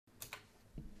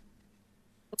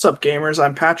What's up, gamers?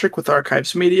 I'm Patrick with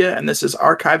Archives Media, and this is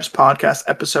Archives Podcast,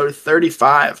 episode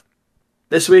 35.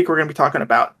 This week, we're going to be talking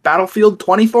about Battlefield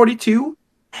 2042,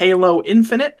 Halo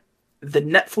Infinite, the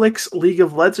Netflix League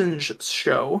of Legends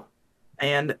show,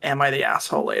 and Am I the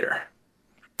Asshole Later?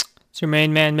 It's your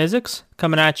main man, Mizzix,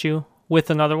 coming at you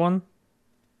with another one.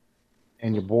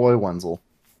 And your boy, Wenzel.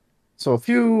 So a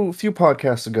few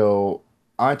podcasts ago,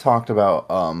 I talked about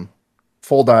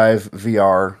Full Dive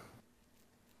VR,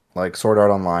 like Sword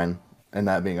Art Online, and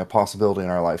that being a possibility in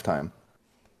our lifetime.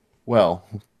 Well,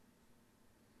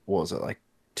 what was it, like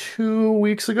 2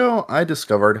 weeks ago? I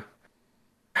discovered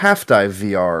Half Dive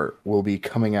VR will be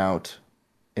coming out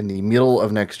in the middle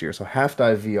of next year. So Half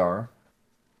Dive VR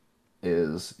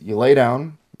is you lay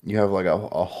down, you have like a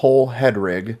whole head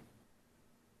rig,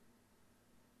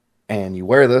 and you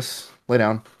wear this, lay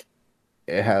down.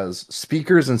 It has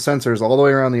speakers and sensors all the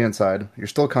way around the inside. You're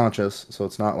still conscious, so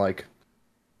it's not like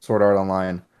Sword Art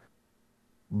Online.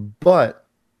 But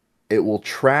it will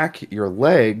track your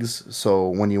legs, so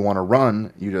when you want to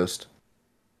run, you just,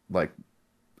 like,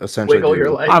 essentially Wiggle your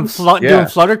legs. I'm doing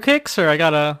flutter kicks, or I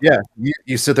gotta... Yeah,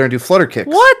 you sit there and do flutter kicks.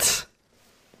 What?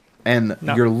 And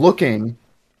No. your looking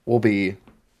will be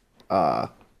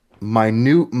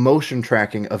minute motion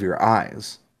tracking of your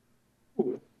eyes.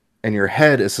 And your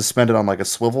head is suspended on like a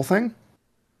swivel thing.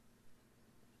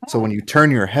 So when you turn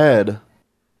your head,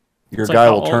 your It's guy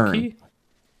like will the Alt turn. key?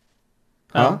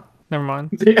 Huh? Oh, never mind.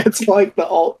 It's like the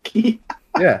alt key.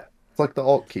 Yeah, it's like the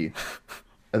Alt key.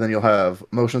 And then you'll have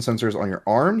motion sensors on your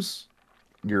arms,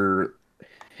 your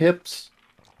hips,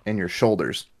 and your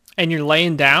shoulders. And you're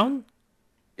laying down?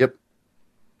 Yep.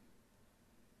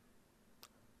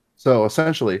 So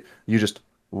essentially, you just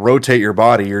rotate your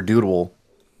body, your dude will...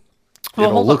 Well,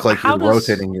 It'll hold look on. like you're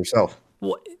rotating yourself.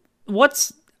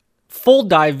 What's full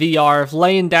dive VR if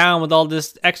laying down with all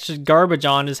this extra garbage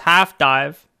on is half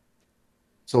dive?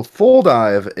 So full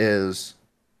dive is...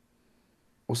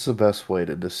 What's the best way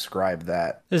to describe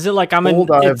that? Is it like Full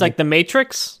dive- it's like the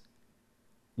Matrix?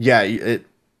 Yeah,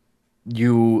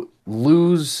 you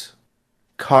lose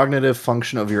cognitive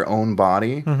function of your own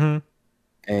body, Mm-hmm.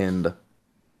 and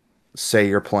say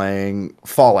you're playing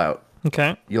Fallout.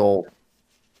 Okay. You'll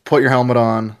put your helmet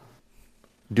on,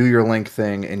 do your Link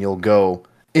thing, and you'll go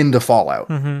into Fallout.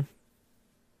 Mm-hmm.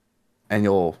 And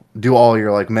you'll do all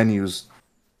your like menus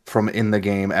from in the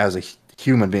game as a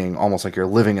human being, almost like you're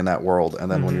living in that world. And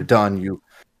then when you're done, you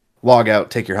log out,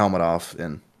 take your helmet off,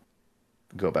 and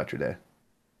go about your day.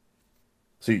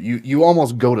 So you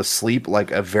almost go to sleep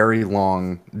like a very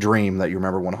long dream that you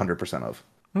remember 100% of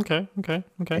Okay.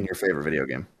 in your favorite video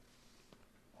game.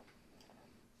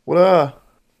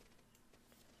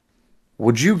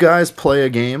 Would you guys play a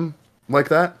game like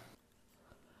that?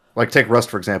 Like take Rust,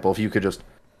 for example, if you could just...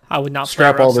 I would not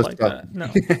Strap play all Rust this like stuff.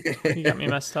 that. No. You got me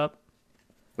messed up.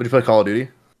 Would you play Call of Duty?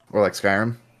 Or like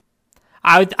Skyrim?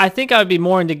 I think I would be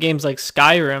more into games like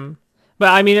Skyrim, but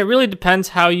I mean it really depends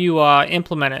how you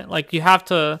implement it. Like you have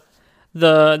to,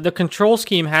 the control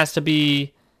scheme has to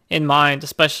be in mind,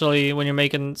 especially when you're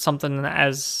making something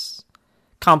as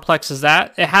complex as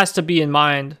that. It has to be in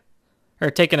mind or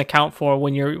taken account for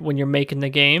when you're making the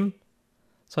game.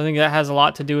 So I think that has a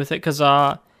lot to do with it because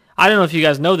I don't know if you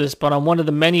guys know this, but on one of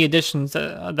the many editions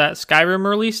that Skyrim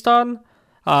released on,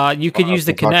 you could use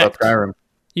the We'll talk about Kinect. Skyrim.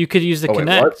 You could use the Oh, wait,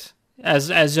 Kinect what?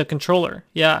 as a controller.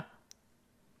 Yeah.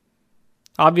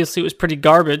 Obviously, it was pretty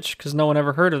garbage because no one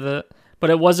ever heard of it, but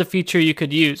it was a feature you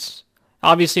could use.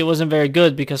 Obviously, it wasn't very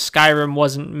good because Skyrim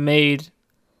wasn't made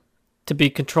to be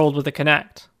controlled with a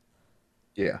Kinect.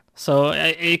 Yeah. So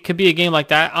it could be a game like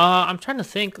that. I'm trying to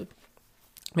think.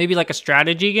 Maybe like a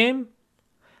strategy game?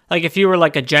 Like if you were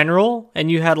like a general and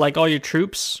you had like all your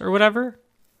troops or whatever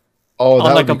Oh, that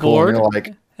on like would a be cool. board, And you're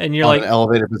like and you're on like, an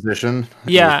elevated position. And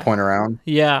Yeah. just point around.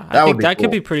 yeah, That I would think be that could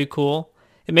cool. be pretty cool.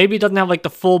 It maybe doesn't have like the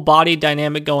full body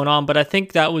dynamic going on, but I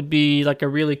think that would be like a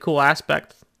really cool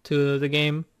aspect to the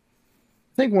game.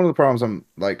 I think one of the problems I'm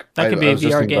like... That could be I a was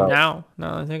just VR thinking game about,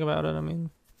 now. No, I think about it. I mean,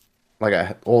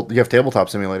 Like you have Tabletop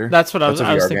Simulator. that's what I was a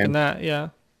I was VR thinking game. that. Yeah.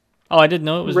 Oh, I didn't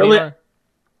know it was Really? VR.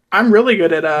 I'm really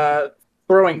good at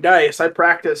throwing dice. I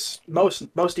practice most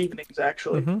evenings,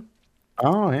 actually. Mhm.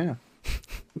 Oh, yeah.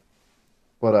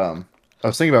 But I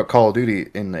was thinking about Call of Duty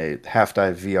in a Half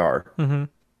Dive VR. Mhm.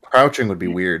 Crouching would be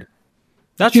weird.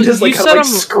 That's You what just, like, you kinda, said. like,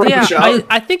 scrunch up.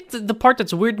 I think the part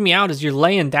that's weirding me out is you're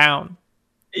laying down.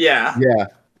 Yeah. Yeah.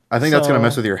 I think that's going to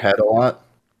mess So- with your head a lot.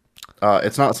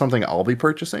 It's not something I'll be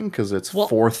purchasing because it's Well-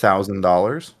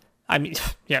 $4,000. I mean,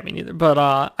 yeah, me neither. But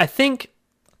I think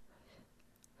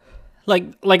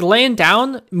like laying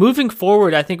down, moving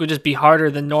forward, I think would just be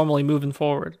harder than normally moving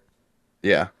forward.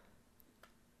 Yeah.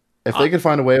 If they could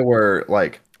find a way where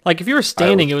like Like if you were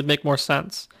standing, it would make more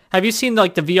sense. Have you seen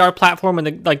like the VR platform and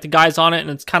the guys on it, and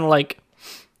it's kind of like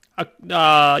a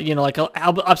like a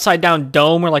upside down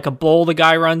dome or like a bowl the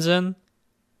guy runs in?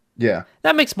 yeah,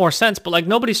 That makes more sense. But like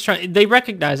nobody's trying. They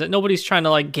recognize it. Nobody's trying to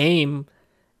like game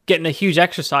getting a huge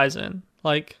exercise in.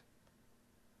 Like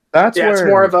that's Yeah, where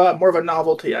it's more of a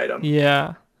novelty item.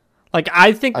 yeah. Like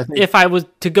I think if I was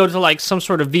to go to like some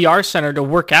sort of VR center to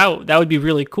work out, that would be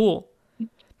really cool.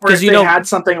 Or if you they know- had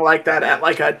something like that at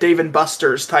like a Dave and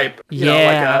Buster's type, you know,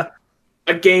 Yeah. like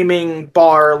a gaming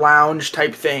bar lounge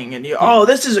type thing, and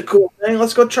this is a cool thing.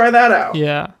 Let's go try that out.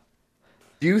 Yeah.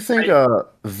 do you think I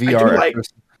VR? do like- Go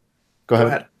Go ahead.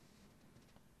 ahead.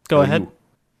 Go No, ahead. you.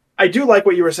 I do like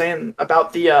what you were saying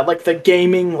about the like the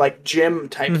gaming like gym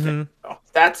type thing. Oh,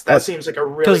 that seems like a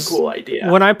really 'Cause cool idea.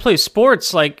 When I play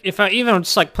sports, like if I even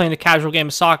just like playing a casual game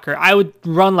of soccer, I would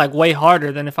run like way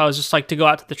harder than if I was just like to go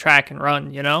out to the track and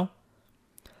run, you know?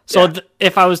 So Yeah.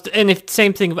 if I was, and if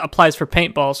same thing applies for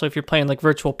paintball. So if you're playing like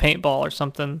virtual paintball or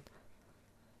something,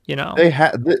 you know? They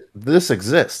this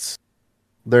exists.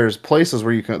 There's places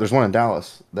where you can. There's one in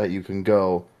Dallas that you can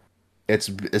go. It's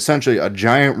essentially a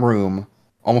giant room,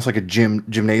 almost like a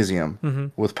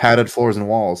gymnasium, with padded floors and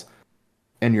walls.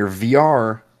 And your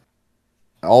VR,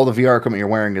 all the VR equipment you're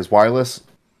wearing is wireless,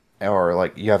 or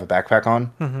like you have a backpack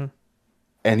on,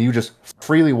 and you just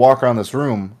freely walk around this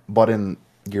room. But in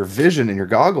your vision and your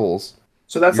goggles,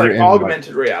 So that's you're like in,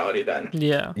 augmented reality then.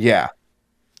 Yeah. yeah.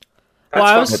 That's Well,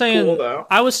 I was fucking saying, cool, though.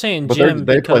 I was saying But gym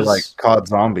they play because like COD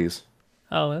Zombies.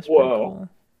 oh, that's pretty Whoa. cool.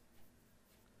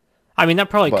 I mean, that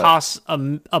probably But- costs a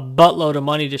buttload of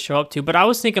money to show up to, but I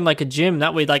was thinking like a gym.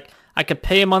 That way, like I could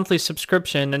pay a monthly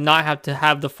subscription and not have to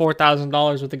have the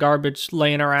 $4,000 worth of garbage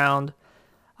laying around.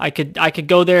 I could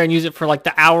go there and use it for like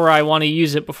the hour I want to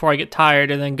use it before I get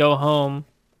tired, and then go home.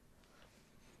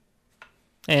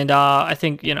 And I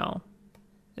think being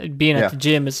Yeah. at the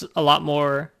gym is a lot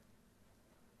more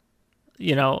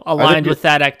aligned with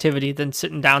that activity than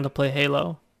sitting down to play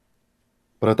Halo.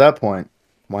 But at that point,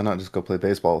 why not just go play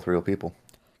baseball with real people?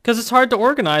 Because it's hard to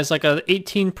organize like a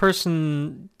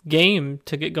 18-person game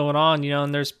to get going on,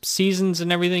 and there's seasons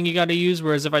and everything you got to use.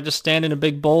 Whereas if I just stand in a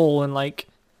big bowl and like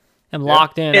am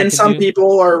locked in, I And could some do-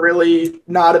 people are really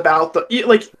not about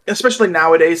especially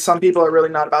nowadays, some people are really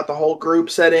not about the whole group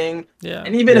setting. yeah,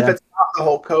 And even if Yeah. it's not the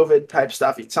whole COVID type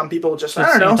stuff, some people just, I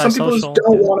It's don't know, some people just antisocial,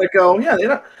 don't yeah. want to go.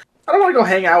 Yeah, I don't want to go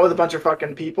hang out with a bunch of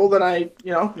fucking people that I,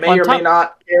 may On or may top-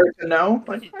 not care to know.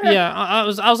 Like, yeah. I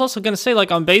was also gonna say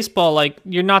like on baseball, like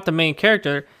you're not the main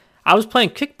character. I was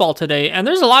playing kickball today, and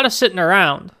there's a lot of sitting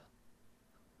around.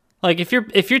 Like if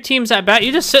your team's at bat,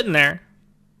 you're just sitting there,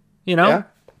 Yeah.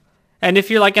 And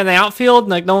if you're like in the outfield and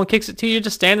like no one kicks it to you, you're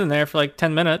just standing there for like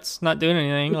 10 minutes, not doing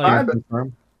anything. Like, Fine.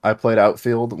 Confirm. I played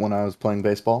outfield when I was playing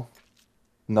baseball.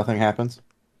 Nothing happens.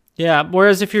 yeah.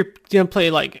 Whereas if you're gonna play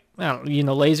like I don't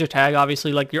know, laser tag,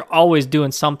 obviously like you're always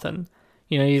doing something.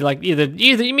 You like either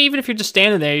even if you're just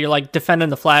standing there, you're like defending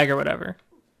the flag or whatever.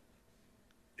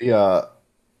 The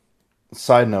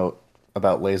side note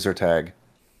about laser tag.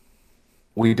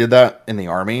 We did that in the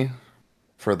army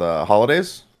for the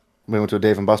holidays. We went to a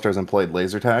Dave and Buster's and played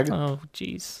laser tag. Oh,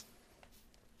 jeez.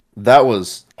 That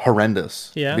was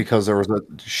horrendous. Yeah? Because there was a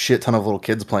shit ton of little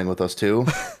kids playing with us too.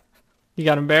 You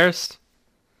got embarrassed.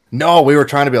 No, we were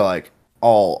trying to be like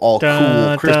all cool,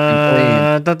 crisp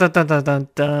and Dun, dun, dun, dun, dun,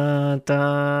 dun,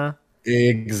 dun. clean. The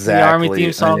Exactly. army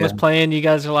theme song was And- playing. You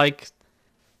guys are like,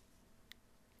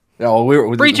 No, we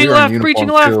were breaching we were in left, breaching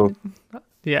uniform, left. too.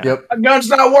 Yeah. Yep. my gun's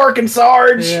not working,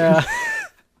 Sarge. Yeah.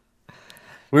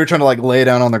 We were trying to like lay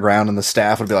down on the ground, and the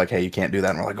staff would be like, "Hey, you can't do that."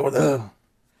 And we're like, "Oh, the."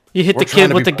 You hit We're the trying kid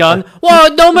to with be the gun.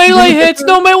 What? No melee hits.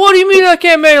 No melee. What do you mean I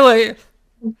can't melee?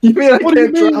 You mean I What do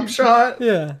you can't mean? drop shot?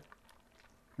 Yeah.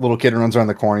 Little kid runs around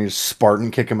the corner, you just Spartan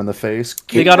kick him in the face.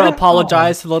 They got to Yeah.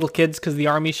 apologize to the little kids because the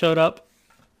army showed up.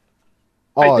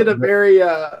 I did a the very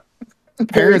very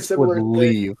parents similar would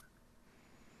thing. leave.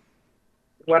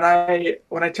 When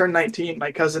I turned 19,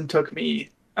 my cousin took me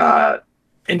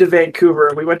into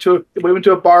Vancouver. We went to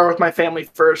a bar with my family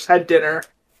first, had dinner,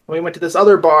 and we went to this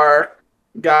other bar,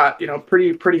 got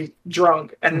pretty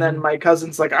drunk, and then my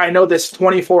cousin's like, I know this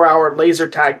 24-hour laser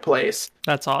tag place,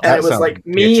 That's and awesome. it was sounds like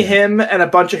me, bitchin'. him, and a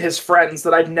bunch of his friends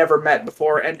that I'd never met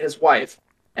before, and his wife.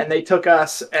 And they took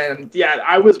us, and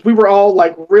yeah, we were all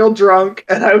like real drunk,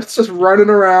 and I was just running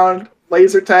around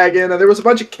laser tagging, and there was a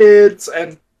bunch of kids,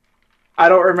 and I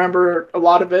don't remember a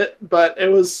lot of it, but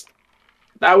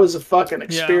that was a fucking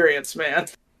experience, man.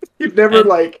 You've never And-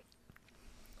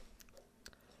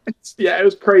 it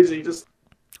was crazy. Just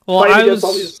Well, fighting I against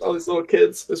was all these little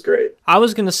kids. It was great. I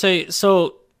was gonna say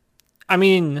so. I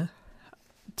mean,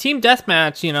 Team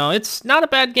Deathmatch, it's not a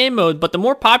bad game mode, but the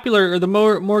more popular or the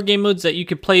more game modes that you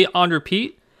could play on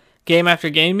repeat, game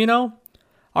after game,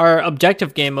 are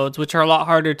objective game modes, which are a lot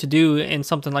harder to do in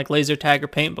something like laser tag or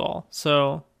paintball.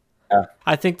 So Yeah.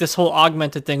 I think this whole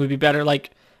augmented thing would be better.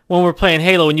 Like when we're playing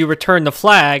Halo and you return the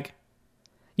flag,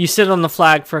 you sit on the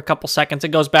flag for a couple seconds, it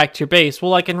goes back to your base.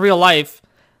 Well, like in real life,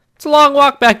 it's a long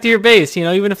walk back to your base,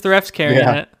 even if the ref's carrying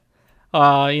it.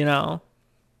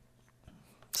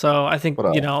 So I think,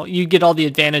 you get all the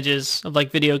advantages of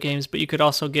like video games, but you could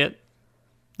also get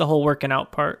the whole working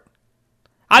out part.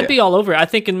 I'd be all over it. I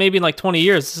think in maybe like 20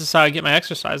 years, this is how I get my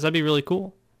exercise. That'd be really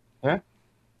cool. Yeah.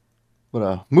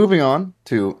 But moving on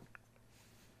to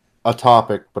a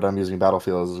topic, but I'm using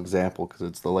Battlefield as an example because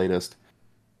it's the latest.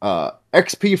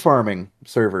 XP farming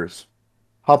servers.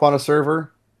 Hop on a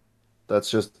server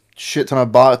that's just shit ton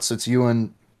of bots. It's you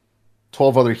and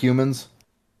 12 other humans.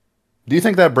 Do you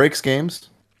think that breaks games?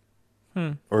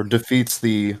 Or defeats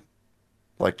the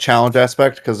like challenge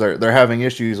aspect? Because they're having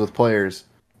issues with players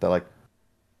that like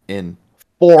in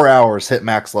 4 hours hit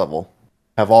max level,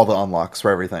 have all the unlocks for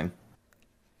everything.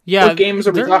 Yeah, what games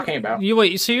are we talking about?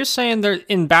 So you're saying they're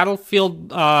in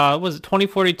Battlefield, was it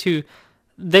 2042?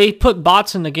 They put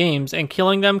bots in the games, and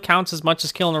killing them counts as much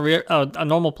as killing a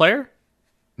normal player?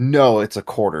 No, it's a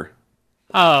quarter.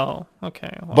 Oh,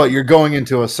 okay. Well, But you're going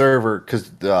into a server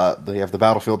because they have the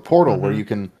Battlefield portal where you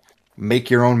can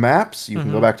make your own maps. You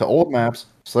can go back to old maps.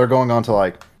 So they're going on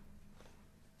to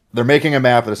they're making a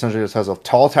map that essentially just has a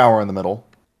tall tower in the middle,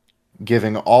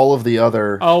 giving all of the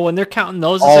other and they're counting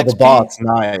those all as the XP? bots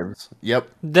knives. Yep.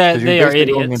 'Cause They are Going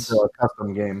idiots. into a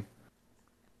custom game.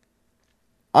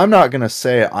 I'm not gonna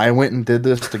say I went and did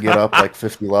this to get up like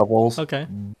 50 levels. Okay.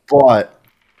 But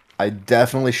I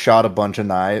definitely shot a bunch of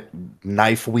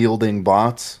knife wielding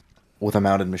bots with a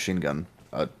mounted machine gun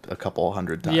a couple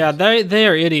hundred times. Yeah, they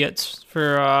are idiots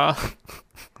for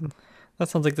that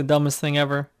sounds like the dumbest thing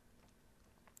ever.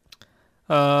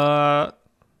 Yeah.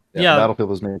 Battlefield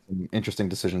was making some interesting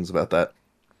decisions about that.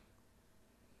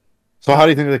 So how do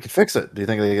you think they could fix it? Do you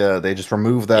think they just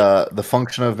remove the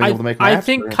function of being able to make maps? I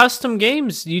think custom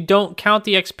games, you don't count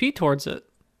the XP towards it.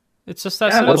 It's just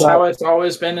that That's simple. how it's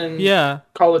always been in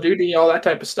Call of Duty, all that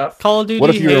type of stuff. Call of Duty, What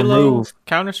if you Halo,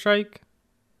 Counter-Strike.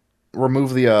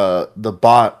 Remove the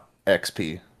bot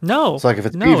XP. No. It's like if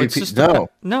it's no, PvP. It's just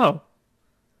no.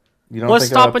 You don't What's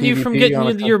think stopping you from PvP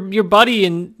getting your buddy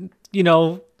and,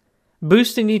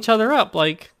 boosting each other up?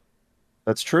 Like,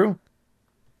 that's true.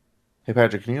 Hey,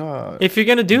 Patrick, can you... if you're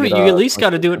going to do it, you at least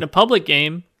got to do it in a public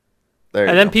game. There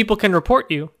and then people can report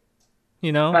you.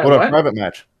 Right, What a private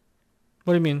match.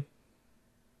 What do you mean?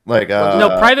 Like,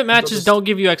 no, private matches don't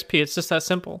give you XP. It's just that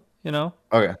simple,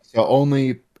 Okay, so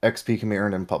only XP can be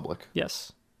earned in public.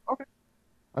 Yes. Okay,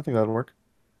 I think that'll work.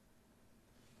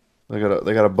 They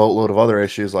got a boatload of other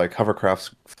issues like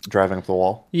hovercrafts driving up the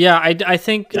wall. Yeah, I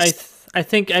think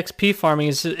XP farming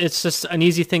it's just an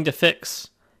easy thing to fix.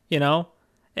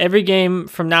 Every game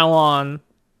from now on,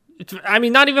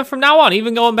 not even from now on,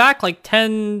 even going back like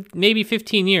 10, maybe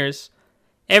 15 years,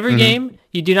 every game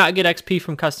you do not get XP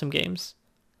from custom games.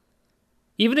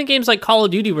 Even in games like Call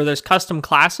of Duty where there's custom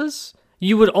classes,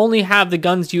 you would only have the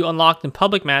guns you unlocked in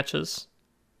public matches.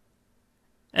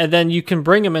 And then you can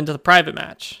bring them into the private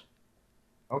match.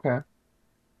 Okay.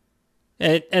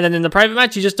 And then in the private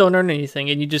match, you just don't earn anything,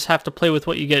 and you just have to play with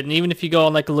what you get. And even if you go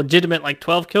on like a legitimate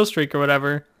 12 kill streak or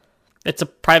whatever, it's a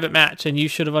private match, and you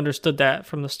should have understood that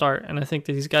from the start. And I think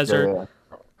that these guys are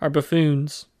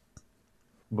buffoons.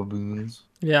 Baboons.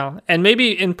 Yeah, and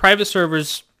maybe in private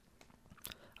servers,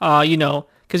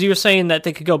 because you were saying that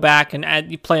they could go back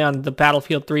and you play on the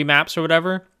Battlefield 3 maps or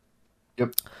whatever.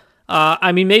 Yep.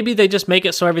 Maybe they just make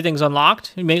it so everything's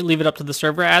unlocked. You may leave it up to the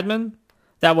server admin.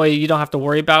 That way you don't have to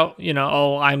worry about,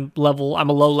 I'm a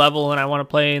low level and I want to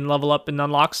play and level up and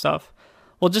unlock stuff.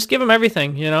 Well, just give them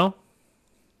everything, There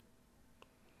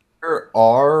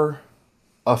are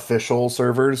official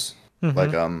servers,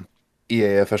 like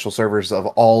EA official servers of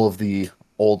all of the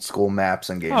old school maps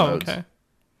and game modes. Okay.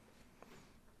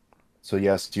 So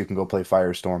yes, you can go play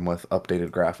Firestorm with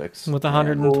updated graphics. With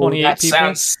 128 that people?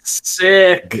 Sounds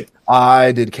sick.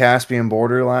 I did Caspian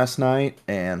Border last night,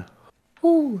 and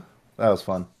that was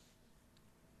fun.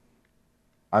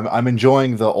 I'm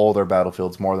enjoying the older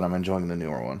Battlefields more than I'm enjoying the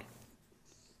newer one.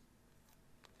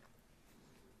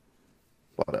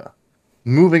 But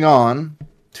moving on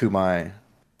to my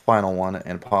final one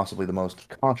and possibly the most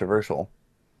controversial,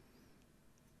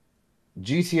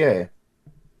 GTA.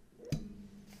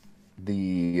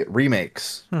 The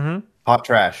remakes. Hot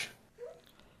trash.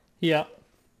 Yeah.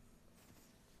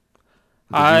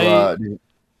 Did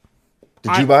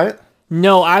you buy it?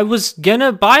 No, I was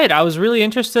gonna buy it. I was really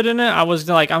interested in it. I was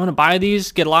like, I'm gonna buy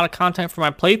these, get a lot of content for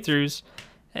my playthroughs,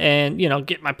 and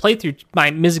get my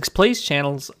Mizzix Plays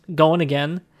channels going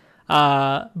again.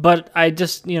 But I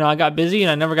just, I got busy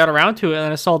and I never got around to it.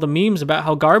 And I saw the memes about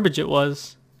how garbage it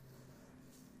was.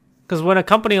 Because when a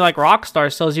company like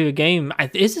Rockstar sells you a game,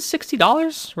 is it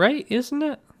 $60, right? Isn't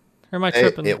it? Or am I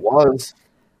tripping? It was.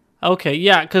 Okay,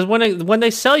 yeah. Because when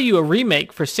they sell you a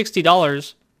remake for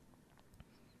 $60,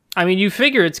 I mean, you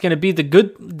figure it's going to be the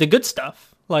good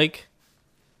stuff, like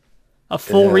a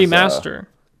full remaster.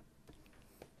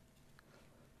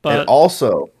 But it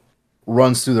also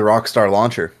runs through the Rockstar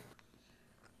launcher.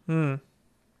 I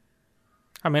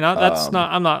mean,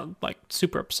 I'm not like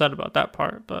super upset about that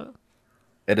part, but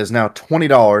it is now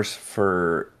 $20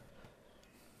 for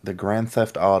the Grand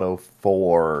Theft Auto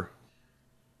 4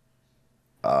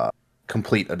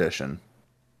 Complete Edition.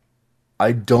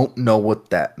 I don't know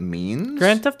what that means.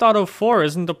 Grand Theft Auto 4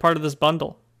 isn't a part of this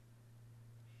bundle.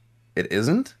 It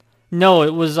isn't? No,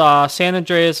 it was San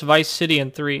Andreas, Vice City,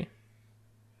 and 3.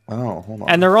 Oh, hold on.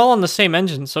 And they're all on the same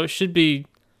engine, so it should be,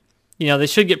 they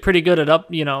should get pretty good at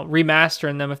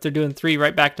remastering them if they're doing 3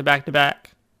 right back to back to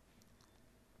back.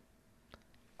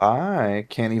 I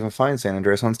can't even find San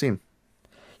Andreas on Steam.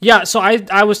 Yeah, so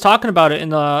I was talking about it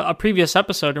in a previous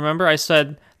episode. Remember, I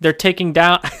said they're taking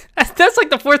down. That's like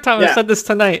the fourth time I said this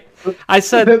tonight. I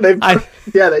said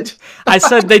I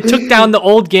said they took down the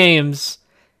old games.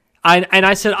 And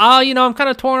I said, I'm kind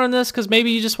of torn on this because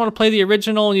maybe you just want to play the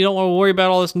original and you don't want to worry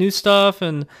about all this new stuff.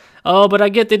 And but I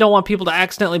get they don't want people to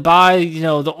accidentally buy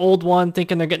the old one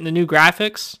thinking they're getting the new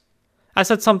graphics. I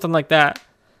said something like that.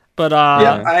 But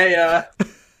I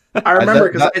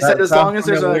remember because I said as long as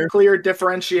there's a clear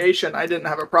differentiation, I didn't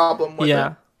have a problem with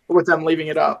it, with them leaving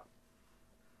it up.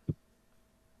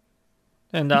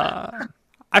 And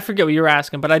I forget what you were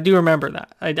asking, but I do remember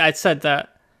that. I said that.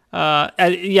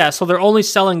 So they're only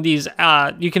selling these.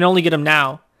 You can only get them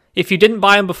now. If you didn't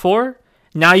buy them before,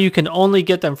 now you can only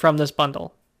get them from this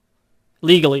bundle.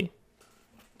 Legally.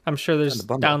 I'm sure there's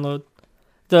download.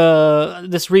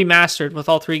 This remastered with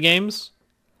all 3 games.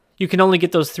 You can only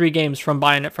get those 3 games from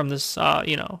buying it from this,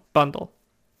 bundle.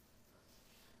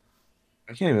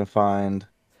 I can't even find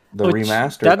the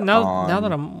remastered. Now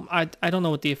that I don't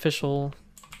know what the official.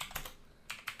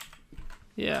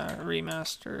 Yeah,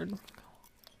 remastered.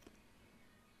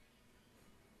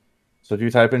 So if you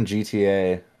type in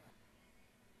GTA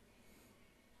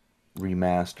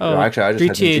remastered, actually I just GTA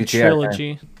typed in GTA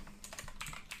Trilogy. Is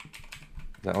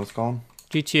that what it's called?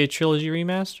 GTA Trilogy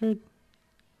remastered.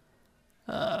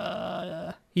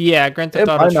 Yeah, Grand Theft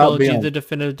Auto Trilogy, the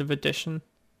definitive edition.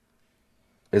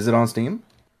 Is it on Steam?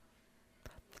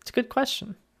 It's a good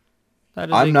question. That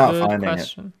is I'm not finding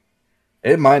it.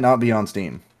 It might not be on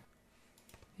Steam.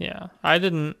 Yeah, I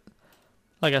didn't.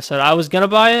 Like I said, I was gonna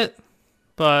buy it,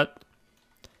 but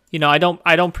I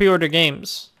don't pre-order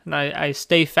games, and I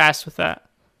stay fast with that.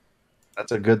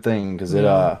 That's a good thing because it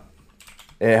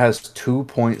has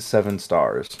 2.7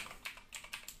 stars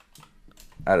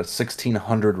out of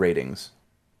 1,600 ratings.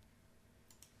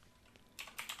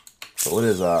 So it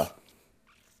is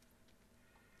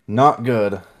not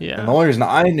good. Yeah. And the only reason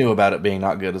I knew about it being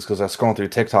not good is because I was scrolling through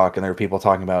TikTok and there were people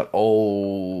talking about,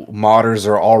 modders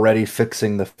are already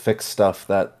fixing the fixed stuff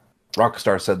that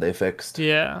Rockstar said they fixed.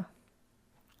 Yeah.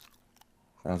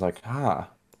 And I was like,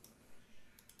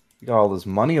 you got all this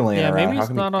money laying around. Yeah, maybe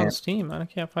it's not on Steam. I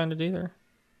can't find it either.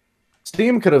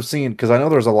 Steam could have seen, because I know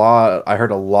there's I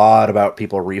heard a lot about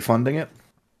people refunding it.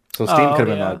 So Steam could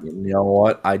have been like, you know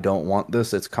what? I don't want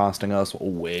this. It's costing us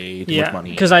way too much money.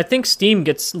 Because I think Steam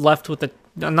gets left with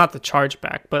not the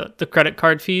chargeback, but the credit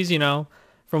card fees,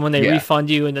 from when they refund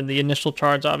you and then the initial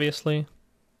charge, obviously.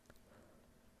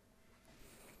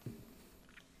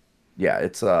 Yeah,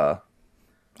 it's...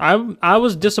 I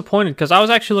was disappointed because I was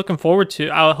actually looking forward to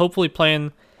hopefully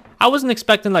playing... I wasn't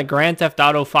expecting like Grand Theft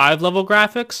Auto 5 level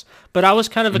graphics, but I was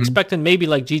kind of expecting maybe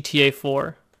like GTA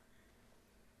 4.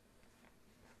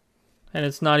 And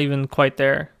it's not even quite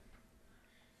there.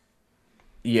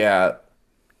 Yeah.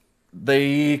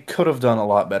 They could have done a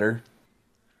lot better.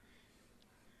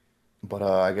 But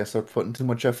I guess they're putting too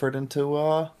much effort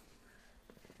into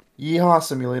Yeehaw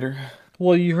Simulator.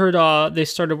 Well, you heard they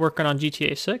started working on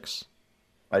GTA 6?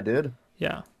 I did.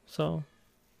 Yeah, so...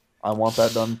 I want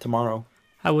that done tomorrow.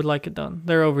 I would like it done.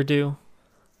 They're overdue.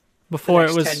 Before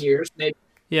it was 10 years, maybe.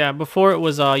 Yeah, before it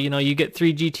was you get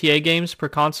 3 GTA games per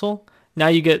console. Now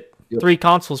you get 3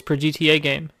 consoles per GTA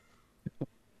game.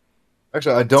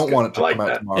 Actually, I don't want it to come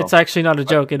out tomorrow. It's actually not a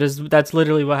joke. That's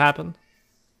literally what happened.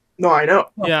 No, I know.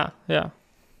 Yeah.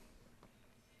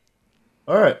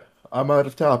 All right. I'm out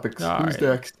of topics. All Who's right.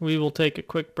 next? We will take a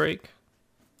quick break.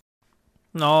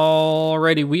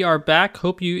 Alrighty, we are back.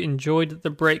 Hope you enjoyed the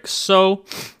break. So,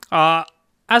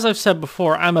 as I've said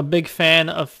before, I'm a big fan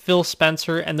of Phil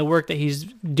Spencer and the work that he's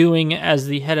doing as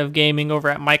the head of gaming over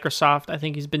at Microsoft. I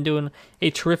think he's been doing a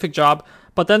terrific job.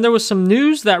 But then there was some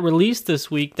news that released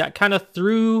this week that kind of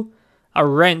threw a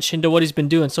wrench into what he's been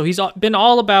doing. So he's been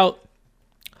all about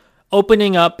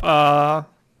opening up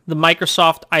the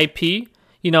Microsoft IP.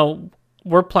 You know,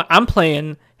 I'm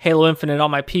playing Halo Infinite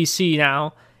on my PC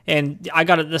now, and I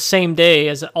got it the same day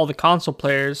as all the console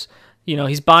players. You know,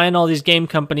 he's buying all these game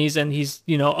companies, and he's,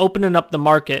 you know, opening up the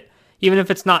market. Even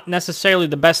if it's not necessarily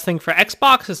the best thing for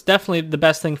Xbox, it's definitely the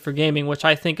best thing for gaming, which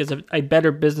I think is a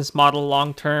better business model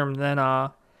long term than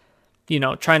you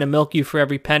know, trying to milk you for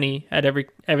every penny at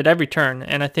every turn.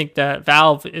 And I think that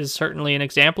Valve is certainly an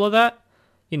example of that.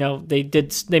 You know,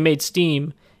 they made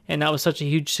Steam, and that was such a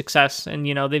huge success. And,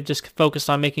 you know, they've just focused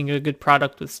on making a good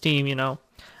product with Steam. You know,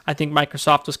 I think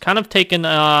Microsoft was kind of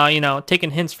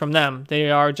taking hints from them. They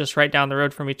are just right down the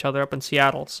road from each other up in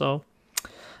Seattle. So,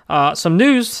 some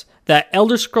news that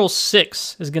Elder Scrolls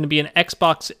 6 is going to be an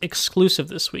Xbox exclusive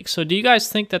this week. So do you guys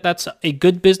think that that's a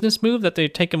good business move, that they're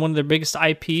taking one of their biggest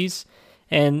IPs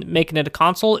and making it a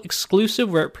console exclusive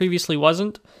where it previously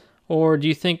wasn't? Or do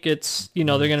you think it's, you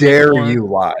know, they're going to Dare make it more... you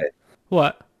lie?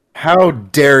 What? How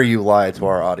dare you lie to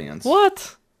our audience?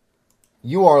 What?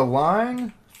 You are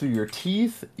lying through your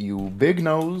teeth, you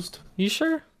big-nosed You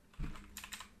sure?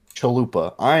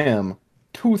 chalupa. I am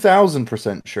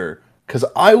 2,000% sure. Because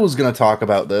I was going to talk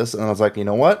about this, and I was like, you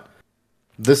know what?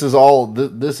 This is all...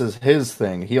 this is his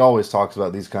thing. He always talks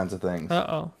about these kinds of things.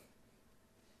 Uh-oh.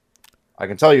 I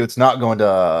can tell you it's not going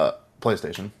to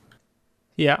PlayStation.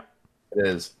 Yeah. It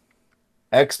is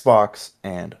Xbox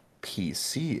and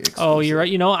PC exclusive. Oh, you're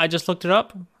right. You know, I just looked it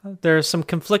up. There's some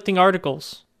conflicting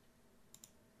articles.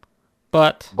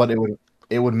 But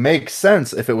it would make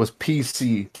sense if it was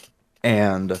PC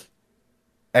and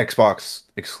Xbox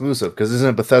exclusive, because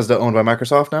isn't Bethesda owned by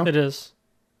Microsoft now? it is.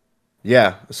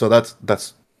 Yeah, so that's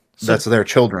their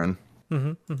children.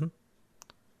 Mm-hmm, mm-hmm.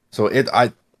 So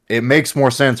it makes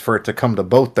more sense for it to come to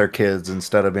both their kids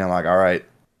instead of being like, all right.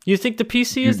 You think the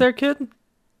PC is their kid?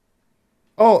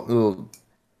 Oh,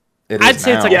 it is I'd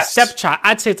say now. it's like Yes. a stepchild.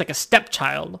 I'd say it's like a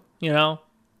stepchild, you know?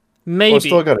 Maybe. Well,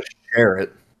 still got to share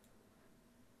it.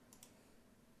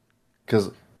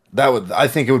 Because I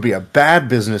think it would be a bad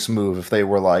business move if they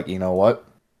were like, you know what?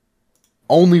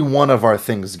 Only one of our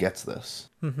things gets this.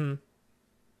 Mm-hmm.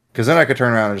 Because then I could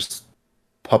turn around and just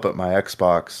puppet my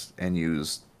Xbox and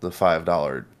use the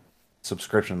 $5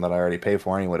 subscription that I already pay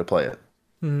for anyway to play it.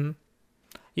 Mm-hmm.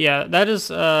 Yeah, that is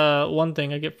one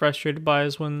thing I get frustrated by,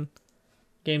 is when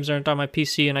games aren't on my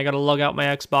PC and I gotta lug out my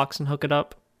Xbox and hook it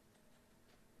up.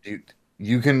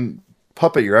 You can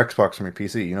puppet your Xbox from your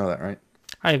PC. You know that, right?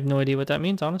 I have no idea what that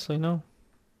means, honestly, no.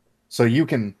 So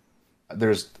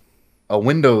there's a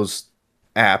Windows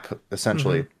app,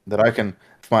 essentially, that I can,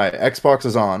 if my Xbox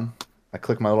is on, I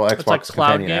click my little Xbox It's like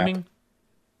cloud companion gaming? app.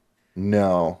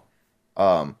 No.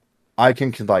 I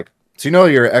can so you know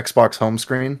your Xbox home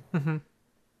screen? Mm-hmm.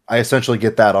 I essentially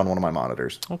get that on one of my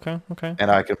monitors. Okay. And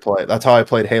I can play. That's how I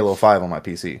played Halo 5 on my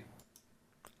PC.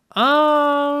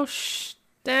 Oh,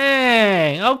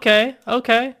 dang. Okay.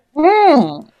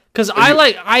 Mm. Because I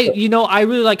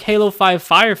really like Halo 5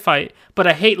 Firefight, but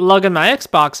I hate lugging my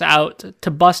Xbox out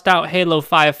to bust out Halo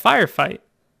 5 Firefight.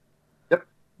 Yep.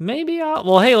 Maybe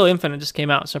Halo Infinite just came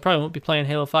out, so I probably won't be playing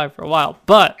Halo 5 for a while.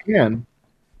 But Again,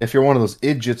 if you're one of those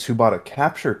idiots who bought a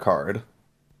capture card,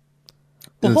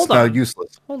 Well, it's hold now on.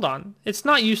 useless. Hold on. It's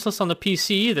not useless on the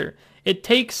PC either. It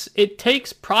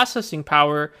takes processing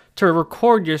power to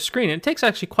record your screen. It takes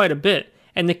actually quite a bit.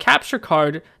 And the capture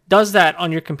card does that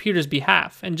on your computer's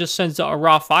behalf and just sends a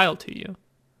raw file to you.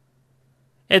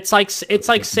 It's like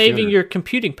saving your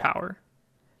computing power.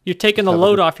 You're taking the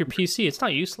load off your PC. It's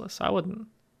not useless. I wouldn't.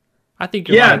 I think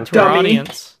you're lying to our dummy.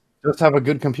 audience. Just have a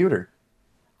good computer.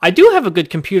 I do have a good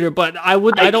computer, but I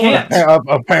don't. can't.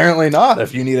 Apparently not.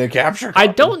 If you need a capture card.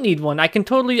 I don't need one. I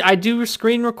do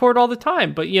screen record all the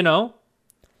time, but hey,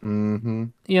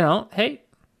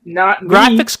 Not me.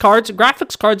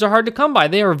 graphics cards are hard to come by.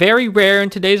 They are very rare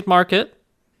in today's market.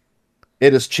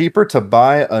 It is cheaper to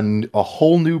buy a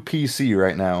whole new PC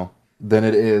right now than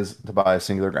it is to buy a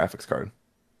singular graphics card.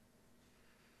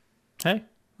 Hey,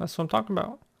 that's what I'm talking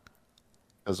about.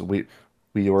 Because we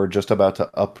were just about to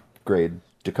upgrade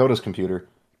Dakota's computer,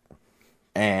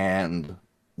 and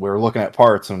we were looking at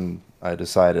parts, and I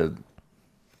decided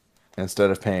instead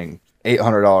of paying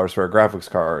 $800 for a graphics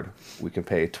card, we can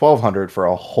pay $1,200 for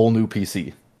a whole new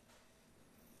PC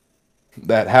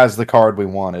that has the card we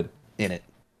wanted in it.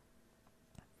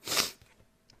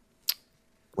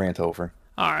 Rant over.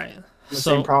 All right. The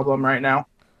same problem right now.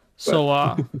 So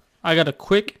I got a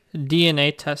quick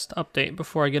DNA test update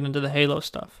before I get into the Halo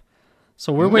stuff.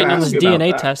 So we're waiting on this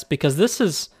DNA test because this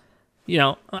is, you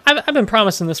know, I've been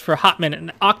promising this for a hot minute.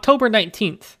 And October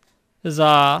 19th is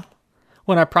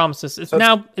when I promised this. It's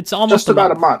almost just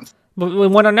about a month. But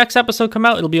when our next episode come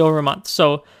out, it'll be over a month.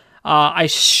 So I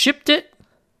shipped it.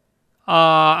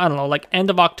 I don't know, like end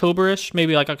of October-ish,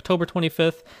 maybe like October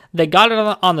 25th. They got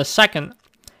it on the 2nd.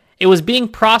 It was being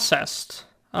processed.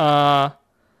 That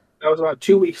was about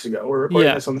 2 weeks ago. We're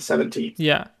recording this on the 17th.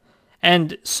 Yeah.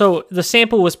 And so the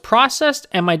sample was processed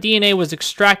and my DNA was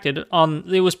extracted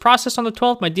it was processed on the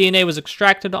 12th. My DNA was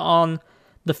extracted on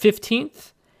the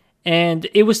 15th. And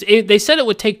they said it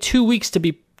would take 2 weeks to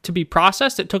be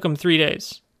processed. It took them 3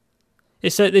 days. They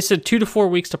said 2 to 4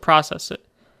 weeks to process it.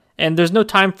 And there's no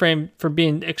time frame for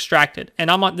being extracted. And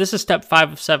this is step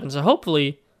 5 of 7. So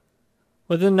hopefully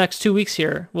within the next 2 weeks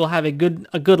here, we'll have a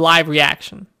good live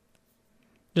reaction.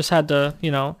 Just had to,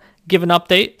 give an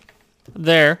update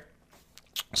there.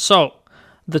 So,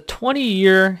 the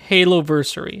 20-year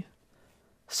Halo-versary.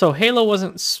 So, Halo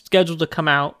wasn't scheduled to come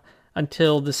out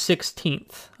until the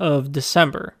 16th of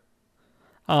December.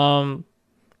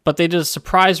 But they did a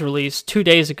surprise release 2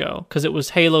 days ago because it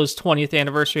was Halo's 20th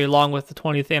anniversary along with the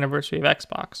 20th anniversary of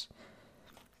Xbox.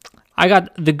 I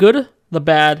got the good, the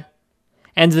bad,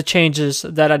 and the changes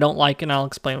that I don't like, and I'll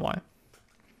explain why.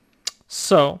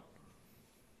 So,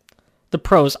 the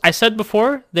pros. I said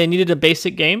before they needed a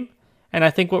basic game, and I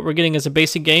think what we're getting is a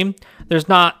basic game. There's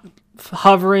not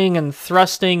hovering and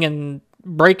thrusting and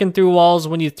breaking through walls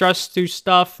when you thrust through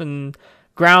stuff and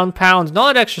ground pounds and all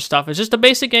that extra stuff. It's just a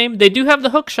basic game. They do have the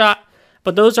hook shot,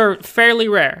 but those are fairly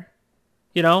rare,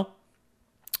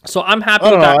 So I'm happy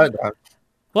with that.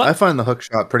 What? I find the hook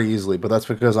shot pretty easily, but that's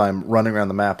because I'm running around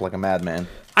the map like a madman.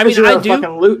 I mean, I do.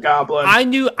 Fucking loot goblin. I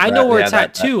know where it's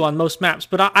at too on most maps,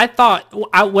 but I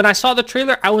thought when I saw the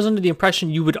trailer, I was under the impression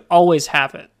you would always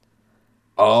have it.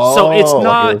 Oh, so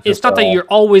it's not that you're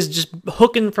always just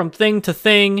hooking from thing to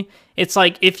thing. It's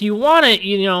like if you want it,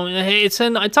 it's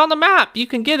on the map. You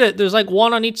can get it. There's like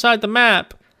one on each side of the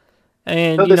map.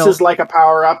 And so this is like a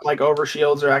power up, like over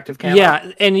shields or active camo.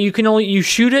 Yeah, and you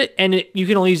shoot it, and you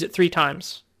can only use it 3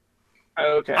 times.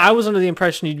 Okay. I was under the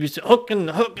impression you'd be hook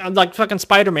like fucking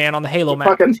Spider-Man on the Halo map.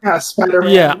 Fucking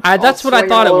Spider-Man. Yeah, that's what I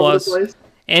thought it was.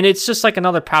 And it's just like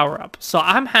another power-up. So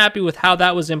I'm happy with how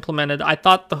that was implemented. I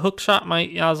thought the hook shot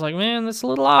I was like, man, that's a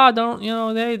little odd.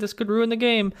 Hey, this could ruin the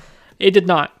game. It did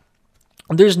not.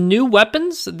 There's new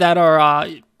weapons that are,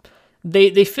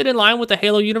 they fit in line with the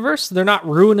Halo universe. They're not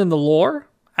ruining the lore.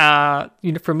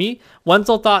 For me,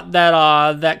 Wenzel thought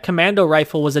that commando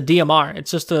rifle was a DMR.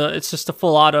 It's just a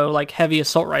full auto, like heavy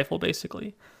assault rifle,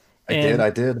 basically. I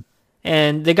did.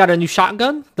 And they got a new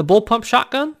shotgun, the bull pump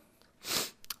shotgun.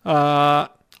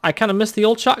 I kind of missed the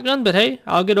old shotgun, but hey,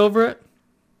 I'll get over it.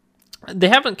 They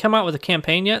haven't come out with a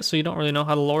campaign yet, so you don't really know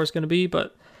how the lore is going to be,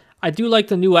 but I do like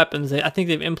the new weapons. I think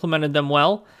they've implemented them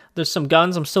well. There's some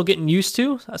guns I'm still getting used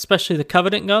to, especially the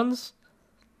Covenant guns.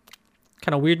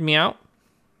 Kind of weird me out.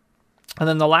 And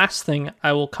then the last thing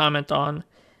I will comment on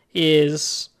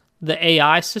is the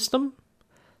AI system.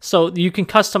 So you can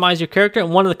customize your character, and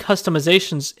one of the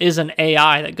customizations is an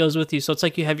AI that goes with you. So it's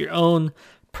like you have your own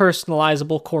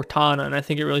personalizable Cortana, and I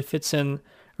think it really fits in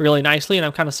really nicely, and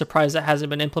I'm kind of surprised that hasn't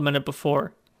been implemented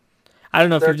before. I don't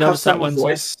know if you've noticed that one.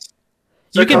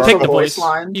 You can pick the voice.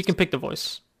 You can pick the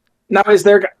voice. Now, do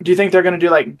you think they're going to do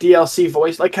like DLC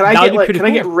voice? Like, can I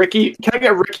get Ricky? Can I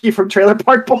get Ricky from Trailer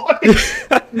Park Boys?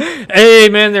 Hey,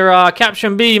 man, they're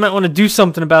Caption B. You might want to do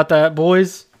something about that,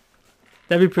 boys.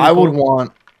 That'd be pretty cool. I would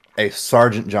want a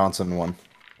Sergeant Johnson one.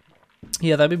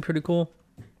 Yeah, that'd be pretty cool.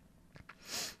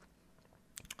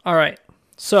 All right,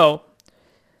 so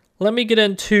let me get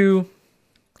into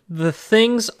the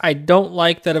things I don't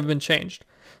like that have been changed.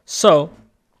 So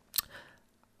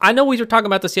I know we were talking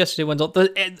about this yesterday, Wenzel.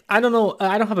 I don't know.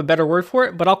 I don't have a better word for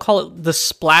it, but I'll call it the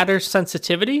splatter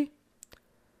sensitivity.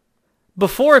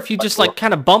 Before, if you just like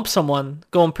kind of bump someone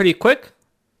going pretty quick,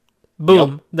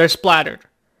 boom, they're splattered.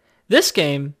 This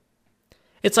game,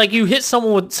 it's like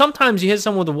sometimes you hit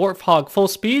someone with a Warthog full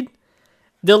speed,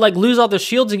 they'll like lose all their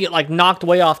shields and get like knocked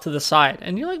way off to the side.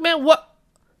 And you're like, man, what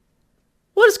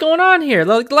is going on here?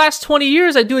 Like the last 20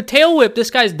 years, I do a tail whip.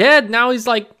 This guy's dead. Now he's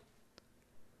like,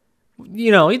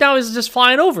 now he's just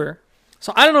flying over.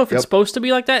 So I don't know if it's supposed to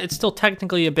be like that. It's still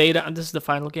technically a beta. This is the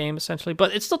final game essentially,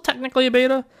 but it's still technically a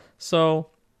beta. So,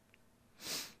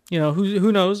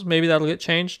 who knows? Maybe that'll get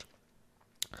changed.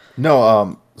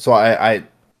 No, so I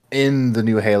in the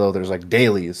new Halo, there's like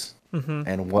dailies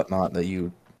and whatnot that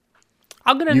you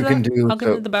I'll get into can that. do. I'll get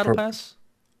into the battle pass.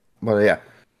 But yeah,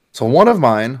 so one of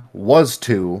mine was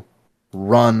to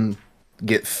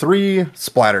get 3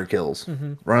 splatter kills,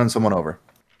 running someone over.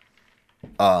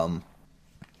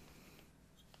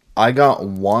 I got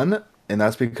 1, and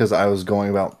that's because I was going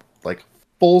about like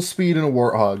full speed in a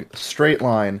Warthog, straight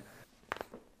line,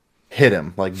 hit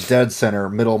him like dead center,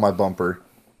 middle of my bumper.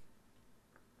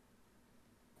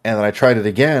 And then I tried it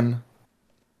again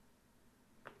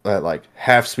at like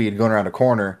half speed going around a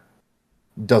corner.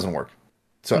 Doesn't work.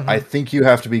 So I think you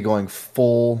have to be going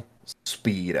full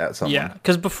speed at someone. Yeah,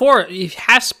 because before, if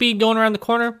half speed going around the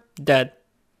corner, dead.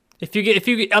 If you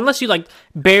get unless you like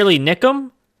barely nick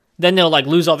them, then they'll like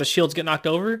lose all the shields, get knocked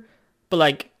over. But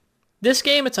like this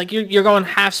game, it's like you're going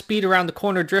half speed around the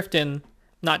corner, drifting,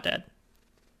 not dead.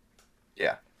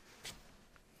 Yeah.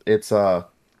 It's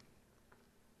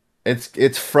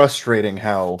frustrating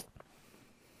how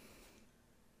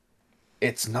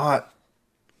it's not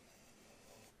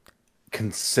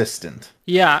consistent.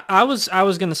 Yeah, I was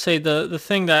gonna say the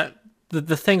thing that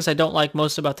the things I don't like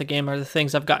most about the game are the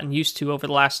things I've gotten used to over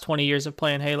the last 20 years of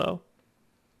playing Halo.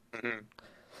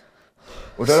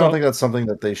 Which I don't think that's something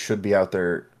that they should be out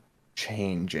there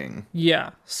changing. Yeah,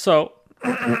 so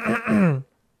the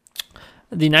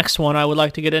next one I would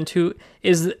like to get into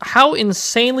is how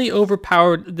insanely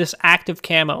overpowered this active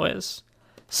camo is.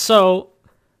 So,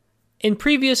 in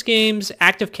previous games,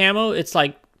 active camo, it's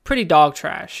like pretty dog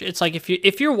trash. It's like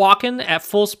if you're walking at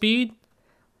full speed,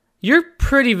 you're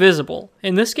pretty visible.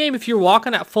 In this game, if you're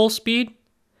walking at full speed,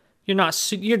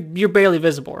 you're barely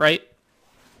visible, right?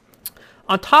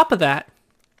 On top of that,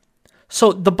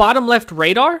 so the bottom left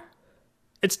radar,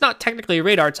 it's not technically a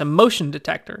radar, it's a motion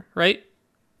detector, right?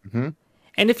 Mm-hmm.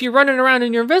 And if you're running around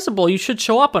and you're invisible, you should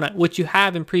show up on it, which you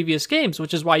have in previous games,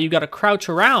 which is why you got to crouch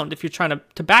around if you're trying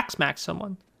to backsmack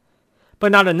someone.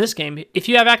 But not in this game. If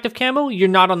you have active camo, you're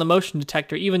not on the motion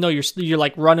detector, even though you're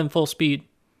like running full speed.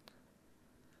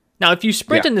 Now, if you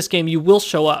sprint in this game, you will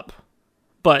show up,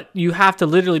 but you have to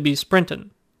literally be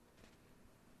sprinting.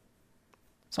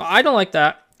 So I don't like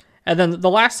that. And then the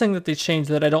last thing that they changed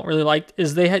that I don't really like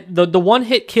is they had the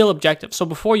one-hit kill objective. So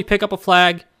before you pick up a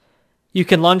flag, you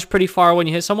can lunge pretty far when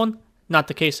you hit someone. Not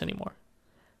the case anymore.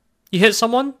 You hit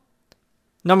someone,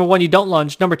 number 1, you don't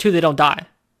lunge. Number 2, they don't die.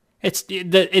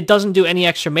 It doesn't do any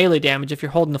extra melee damage if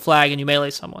you're holding the flag and you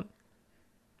melee someone.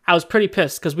 I was pretty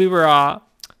pissed because we were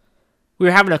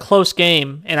having a close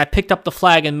game and I picked up the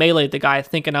flag and meleeed the guy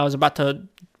thinking I was about to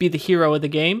be the hero of the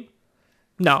game.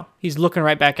 No, he's looking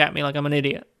right back at me like I'm an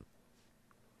idiot.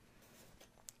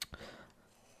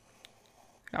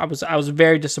 I was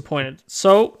very disappointed.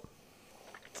 So,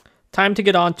 time to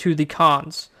get on to the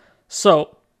cons.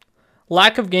 So,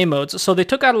 lack of game modes. So they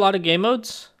took out a lot of game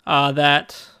modes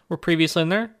that were previously in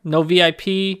there. No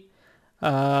VIP.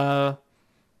 There's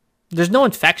no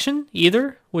infection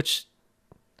either, which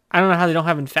I don't know how they don't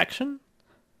have infection.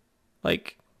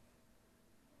 Like,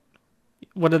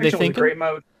 what are they thinking? Great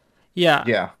mode. Yeah.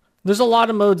 Yeah. There's a lot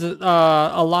of modes.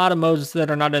 A lot of modes that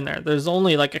are not in there. There's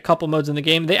only like a couple modes in the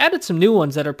game. They added some new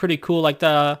ones that are pretty cool, like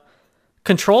the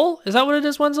control. Is that what it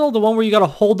is, Wenzel? The one where you got to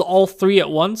hold all 3 at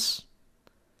once.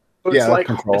 So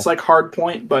it's like hard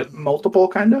point, but multiple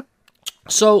kind of.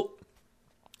 So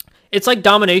it's like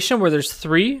domination, where there's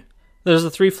 3. There's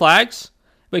the 3 flags,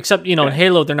 except in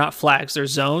Halo they're not flags; they're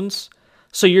zones.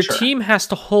 So your team has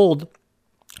to hold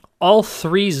all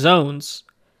 3 zones.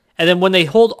 And then when they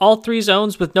hold all 3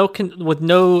 zones with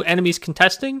no enemies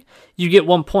contesting, you get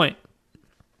 1 point.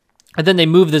 And then they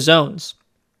move the zones.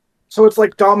 So it's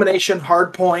like domination,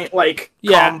 hard point, like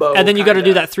combo. And then you got to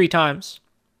do that 3 times.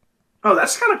 Oh,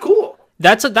 that's kind of cool.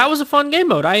 That was a fun game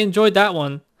mode. I enjoyed that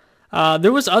one.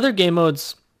 There was other game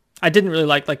modes I didn't really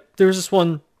like. Like there was this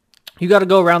one, you got to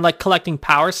go around like collecting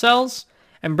power cells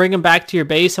and bring them back to your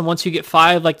base. And once you get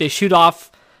 5, like they shoot off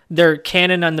their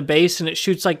cannon on the base, and it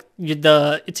shoots like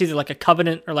it's either like a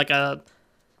Covenant or like a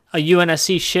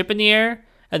UNSC ship in the air,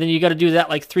 and then you got to do that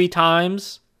like 3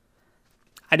 times.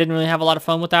 I didn't really have a lot of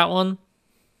fun with that one.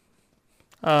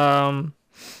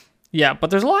 Yeah, but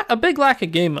there's a big lack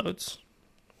of game modes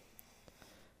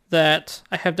that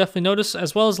I have definitely noticed,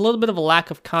 as well as a little bit of a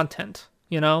lack of content.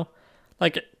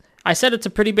 Like I said, it's a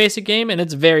pretty basic game, and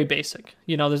it's very basic.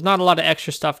 There's not a lot of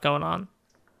extra stuff going on.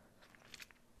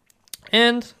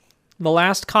 And the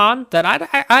last con that I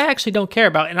actually don't care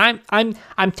about, and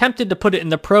I'm tempted to put it in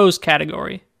the pros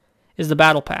category, is the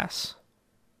battle pass.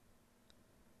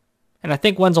 And I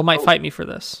think Wenzel might fight me for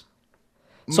this.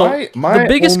 So the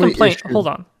biggest complaint, hold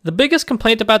on. The biggest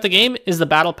complaint about the game is the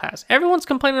battle pass. Everyone's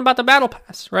complaining about the battle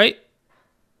pass, right?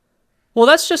 Well,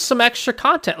 that's just some extra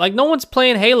content. Like, no one's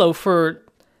playing Halo for...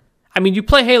 I mean, you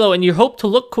play Halo and you hope to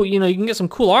look cool, you know, you can get some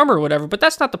cool armor or whatever, but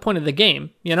that's not the point of the game,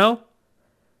 you know?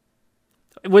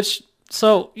 Which,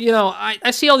 so, you know,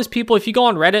 I see all these people, if you go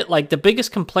on Reddit, like, the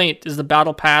biggest complaint is the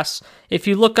Battle Pass. If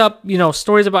you look up, you know,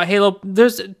 stories about Halo,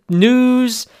 there's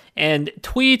news and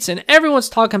tweets, and everyone's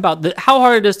talking about how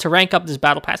hard it is to rank up this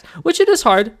Battle Pass, which it is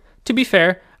hard, to be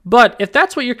fair, but if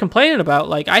that's what you're complaining about,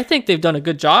 like, I think they've done a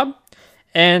good job.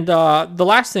 And the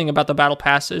last thing about the Battle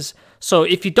Pass is, so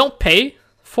if you don't pay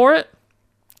for it,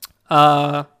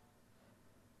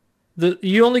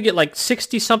 you only get like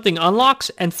 60 something unlocks,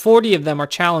 and 40 of them are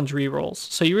challenge rerolls.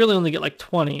 So you really only get like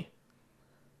 20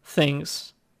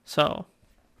 things. So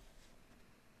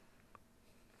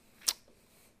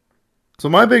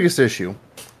my biggest issue,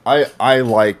 I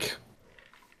like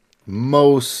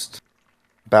most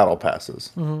battle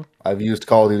passes. Mm-hmm. I've used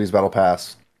Call of Duty's battle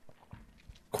pass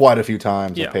quite a few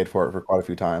times. Yeah. I've paid for it for quite a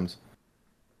few times.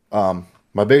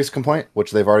 My biggest complaint,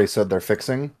 which they've already said they're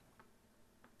fixing,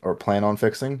 or plan on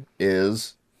fixing,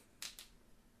 is,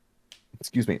 what's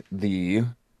the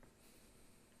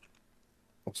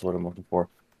word I'm looking for?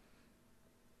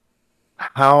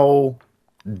 How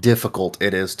difficult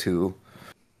it is to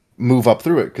move up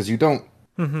through it, because you don't.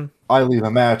 Mm-hmm. I leave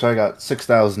a match, I got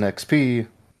 6,000 XP.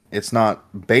 It's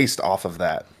not based off of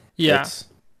that. Yeah.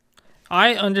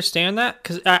 I understand that,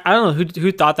 because I don't know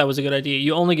who thought that was a good idea.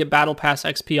 You only get Battle Pass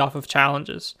XP off of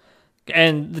challenges,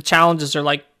 and the challenges are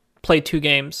like play 2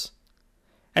 games,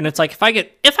 and it's like if I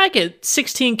get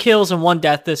 16 kills and 1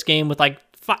 death this game with like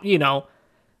you know,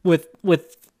 with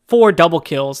 4 double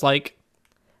kills, like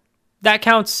that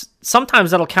counts.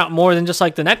 Sometimes that'll count more than just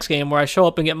like the next game where I show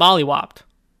up and get mollywopped.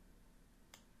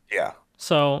 Yeah.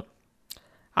 So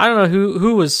I don't know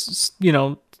who was, you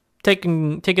know,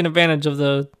 taking advantage of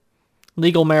the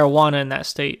legal marijuana in that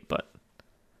state, but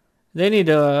they need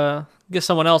to get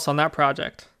someone else on that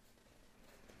project.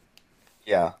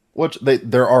 Yeah, which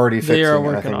they're already fixing. They are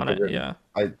working on it. Yeah,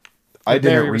 I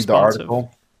didn't read the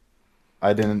article.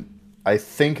 I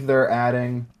think they're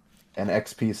adding an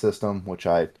XP system, which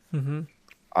I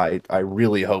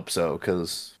really hope so,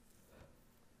 because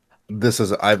this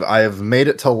is I have made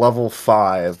it to level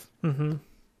 5, and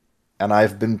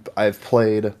I've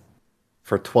played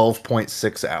for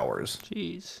 12.6 hours.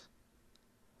 Jeez.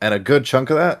 And a good chunk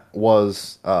of that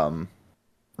was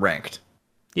ranked.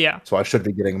 Yeah. So I should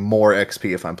be getting more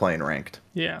XP if I'm playing ranked.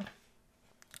 Yeah.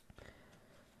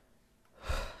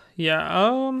 Yeah.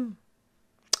 I'm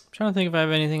trying to think if I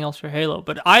have anything else for Halo,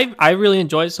 but I really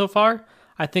enjoyed it so far.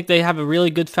 I think they have a really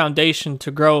good foundation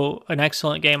to grow an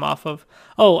excellent game off of.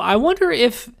 Oh, I wonder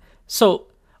if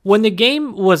when the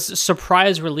game was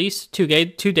surprise released 2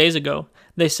 days ago,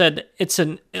 they said it's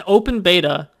an open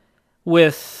beta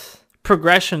with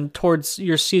progression towards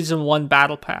your Season 1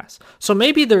 Battle Pass. So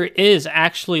maybe there is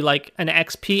actually like an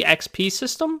XP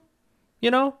system, you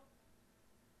know?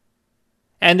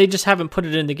 And they just haven't put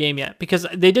it in the game yet, because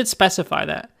they did specify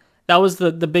that. That was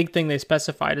the big thing they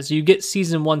specified, is you get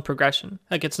Season 1 progression.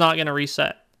 Like, it's not going to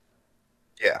reset.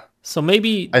 Yeah. So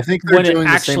maybe I think they're when doing it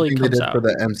actually the same thing comes they did out. for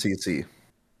the MCC.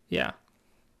 Yeah.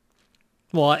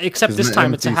 Well, except this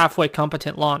time it's a halfway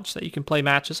competent launch that you can play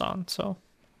matches on, so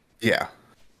yeah,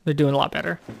 they're doing a lot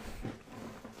better.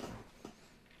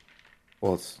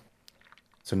 Well, it's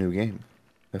a new game.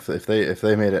 If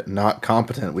they made it not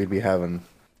competent, we'd be having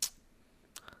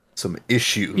some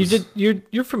issues.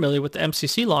 You're familiar with the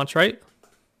MCC launch, right?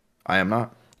 I am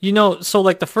not. You know, so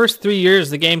like the first 3 years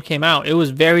the game came out, it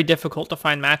was very difficult to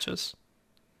find matches.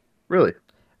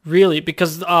 Really,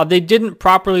 because they didn't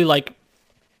properly like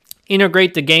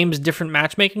integrate the game's different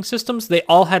matchmaking systems. They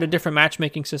all had a different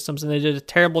matchmaking systems, and they did a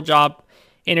terrible job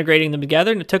integrating them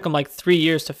together, and it took them like 3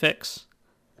 years to fix.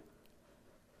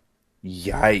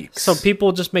 Yikes. So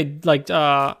people just made like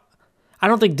I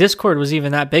don't think Discord was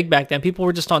even that big back then. People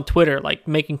were just on Twitter like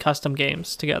making custom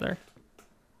games together.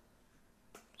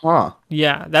 Huh.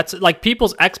 Yeah, that's like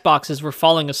people's Xboxes were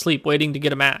falling asleep waiting to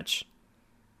get a match.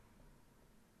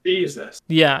 Jesus.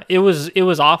 Yeah, it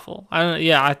was awful.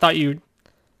 I thought you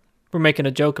were making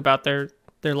a joke about their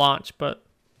launch, but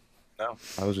no,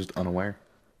 I was just unaware.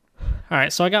 All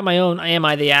right, so I got my own Am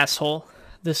I the Asshole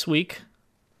this week.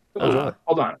 Hold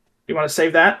on. You want to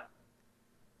save that?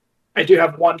 I do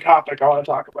have one topic I want to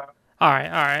talk about. All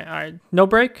right. No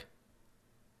break?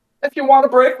 If you want a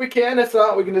break, we can. If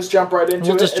not, we can just jump right into it.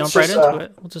 We'll just jump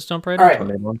right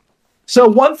into it. So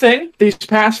one thing, these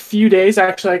past few days,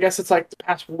 actually, I guess it's like the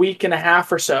past week and a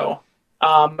half or so,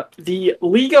 the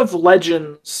League of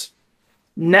Legends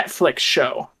Netflix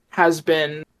show has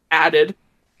been added.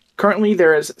 Currently,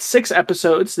 there is 6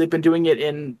 episodes. They've been doing it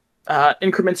in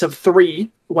increments of 3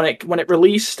 when it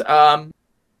released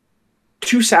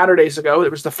 2 Saturdays ago.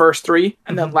 It was the first 3,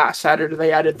 and then last Saturday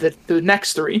they added the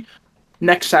next 3.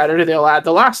 Next Saturday they'll add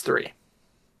the last 3.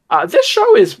 This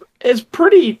show is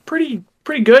pretty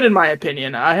good in my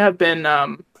opinion. I have been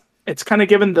it's kind of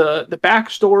given the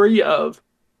backstory of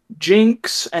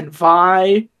Jinx and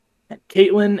Vi and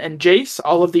Caitlyn and Jace,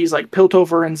 all of these like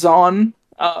Piltover and Zaun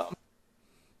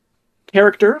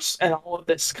characters, and all of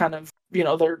this kind of,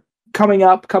 they're coming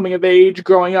of age,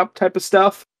 growing up type of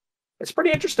stuff. It's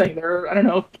pretty interesting. They're, I don't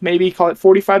know, maybe call it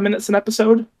 45 minutes an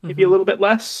episode, maybe a little bit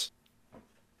less.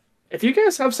 If you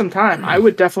guys have some time, I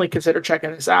would definitely consider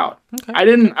checking this out. Okay.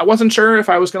 I wasn't sure if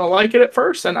I was going to like it at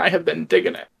first, and I have been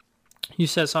digging it. You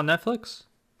said it's on Netflix?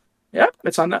 Yeah,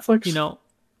 it's on Netflix.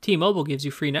 T-Mobile gives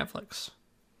you free Netflix.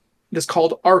 It's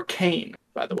called Arcane,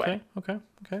 by the way. Okay.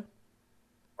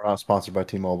 We're not sponsored by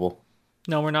T-Mobile.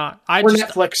 No, we're not.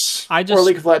 Netflix. Or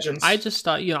League of Legends. I just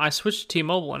thought, I switched to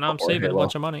T-Mobile, and now I'm saving a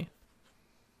bunch of money.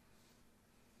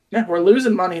 Yeah, we're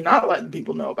losing money not letting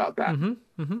people know about that. Call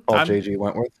JG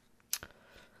Wentworth.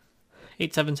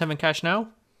 877 cash now. All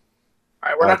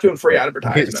right, we're not doing free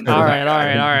advertisement. All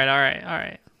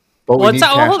right. But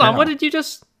hold on. What did you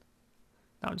just...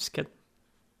 No, I'm just kidding.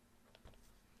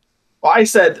 Well, I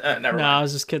said... never mind. I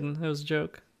was just kidding. It was a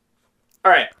joke.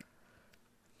 All right.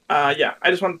 Yeah, I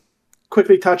just want to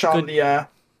quickly touch on the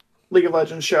League of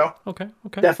Legends show. Okay.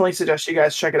 Definitely suggest you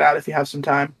guys check it out if you have some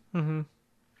time. We're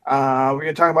going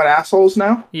to talk about assholes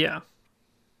now? Yeah.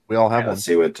 We all have one. Let's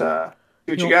see what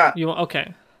you got.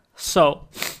 Okay. So...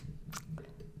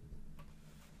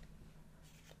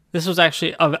 This was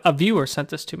actually a viewer sent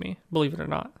this to me, believe it or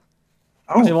not.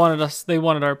 Oh. They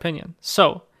wanted our opinion.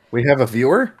 So we have a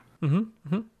viewer? They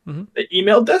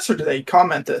emailed this or did they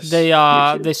comment this?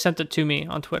 They sent it to me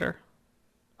on Twitter.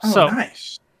 Oh,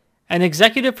 nice. An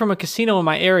executive from a casino in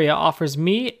my area offers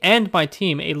me and my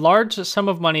team a large sum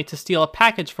of money to steal a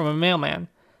package from a mailman.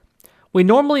 We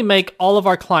normally make all of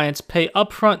our clients pay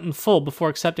upfront in full before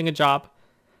accepting a job.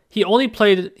 He only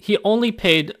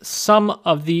paid some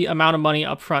of the amount of money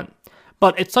up front,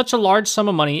 but it's such a large sum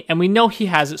of money and we know he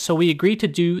has it, so we agree to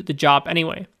do the job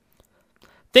anyway.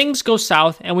 Things go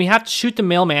south and we have to shoot the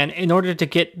mailman in order to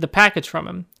get the package from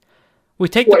him. We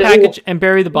take the package and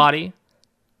bury the body.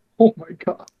 Oh my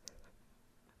god.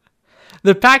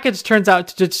 The package turns out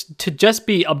to just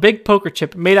be a big poker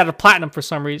chip made out of platinum for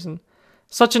some reason.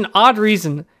 Such an odd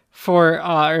thing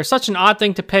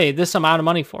to pay this amount of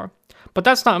money for. But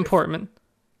that's not important.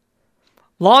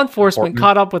 Law enforcement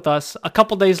caught up with us a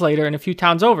couple days later and a few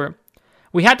towns over.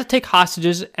 We had to take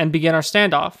hostages and begin our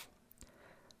standoff.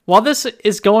 While this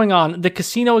is going on, the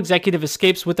casino executive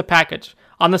escapes with the package.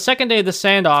 On the second day of the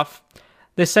standoff,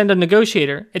 they send a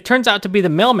negotiator. It turns out to be the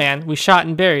mailman we shot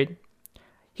and buried.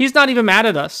 He's not even mad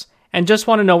at us and just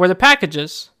want to know where the package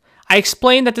is. I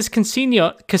explained that this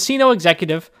casino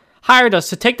executive hired us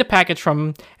to take the package from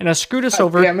him and has screwed us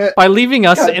over by leaving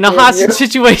us in a hostage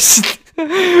situation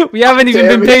we haven't even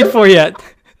been paid for yet.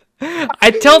 I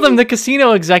tell them the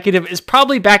casino executive is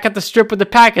probably back at the strip with the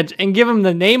package and give him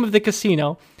the name of the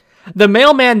casino. The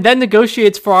mailman then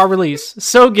negotiates for our release.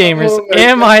 So gamers,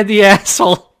 I the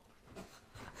asshole?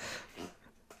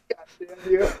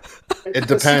 It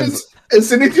depends. As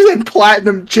soon as you said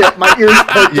platinum chip, my ears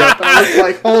perked up and I was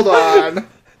like, hold on.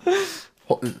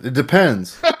 It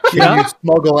depends. Can you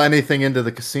smuggle anything into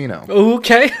the casino?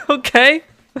 Okay.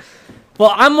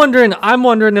 Well, I'm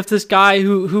wondering if this guy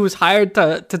who was hired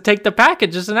to take the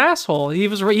package is an asshole. He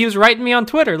was writing me on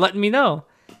Twitter, letting me know.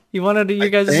 He wanted your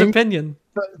guys' opinion.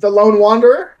 The lone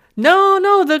wanderer?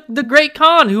 No, the great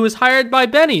Khan who was hired by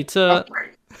Benny to.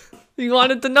 He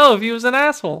wanted to know if he was an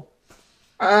asshole.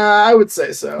 I would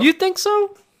say so. You think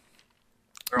so?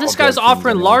 This guy's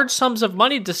offering large sums of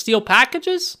money to steal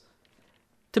packages?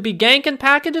 To be ganking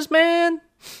packages, man?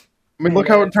 I mean, look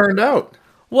how it turned out.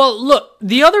 Well, look,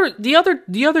 the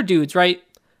other dudes, right?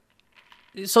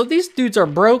 So these dudes are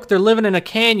broke, they're living in a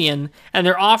canyon, and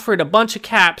they're offered a bunch of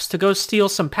caps to go steal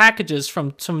some packages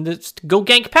to go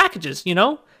gank packages,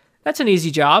 That's an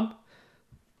easy job.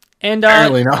 And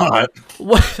apparently not. I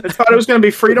thought it was going to be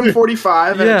Freedom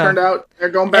 45, and it turned out they're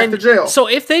going back to jail. So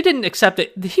if they didn't accept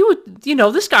it, he would,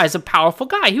 this guy's a powerful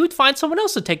guy. He would find someone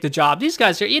else to take the job. These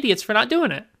guys are idiots for not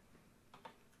doing it.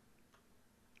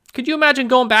 Could you imagine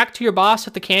going back to your boss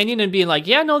at the canyon and being like,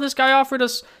 yeah, no, this guy offered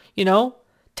us,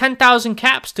 10,000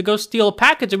 caps to go steal a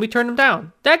package, and we turned him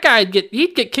down. That guy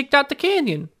he'd get kicked out the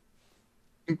canyon.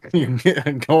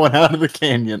 Going out of the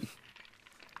canyon.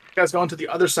 You guys going to the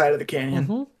other side of the canyon.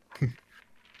 Mm-hmm.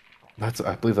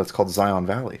 I believe that's called Zion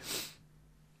Valley.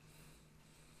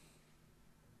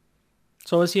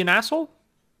 So is he an asshole?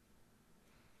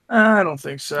 I don't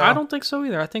think so. I don't think so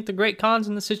either. I think the great cons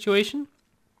in the situation,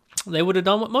 they would have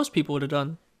done what most people would have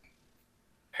done.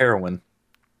 Heroin.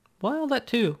 Well, that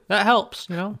too. That helps,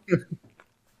 you know?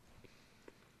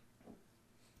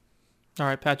 All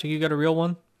right, Patrick, you got a real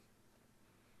one?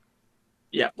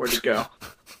 Yeah, where'd it go?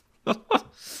 All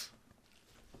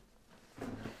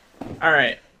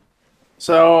right.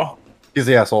 So He's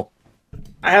the asshole.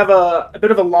 I have a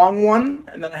bit of a long one,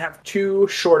 and then I have two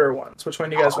shorter ones. Which one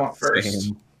do you guys want first?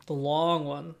 Same. The long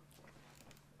one.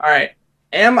 All right.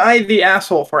 Am I the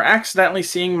asshole for accidentally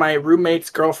seeing my roommate's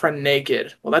girlfriend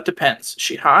naked? Well, that depends. Is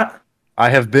she hot? I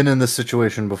have been in this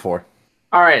situation before.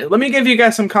 All right, let me give you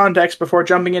guys some context before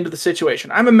jumping into the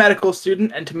situation. I'm a medical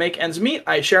student, and to make ends meet,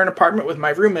 I share an apartment with my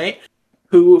roommate,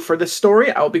 who, for this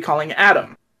story, I will be calling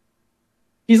Adam.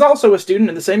 He's also a student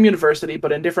in the same university,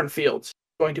 but in different fields.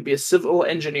 He's going to be a civil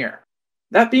engineer.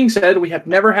 That being said, we have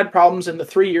never had problems in the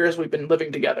 3 years we've been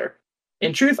living together.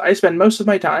 In truth, I spend most of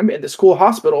my time in the school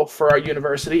hospital for our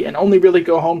university and only really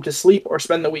go home to sleep or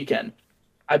spend the weekend.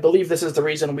 I believe this is the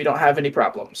reason we don't have any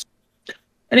problems.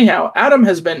 Anyhow, Adam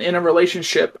has been in a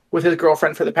relationship with his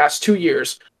girlfriend for the past 2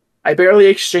 years. I barely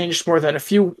exchanged more than a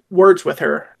few words with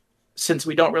her, since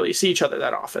we don't really see each other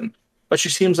that often, but she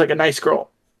seems like a nice girl.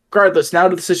 Regardless, now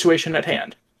to the situation at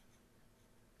hand.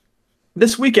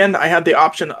 This weekend, I had the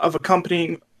option of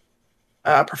accompanying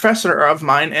a professor of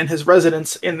mine and his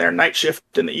residents in their night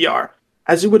shift in the ER.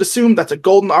 As you would assume, that's a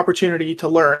golden opportunity to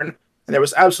learn, and there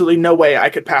was absolutely no way I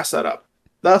could pass that up.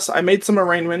 Thus, I made some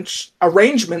arrangements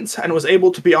and was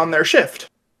able to be on their shift.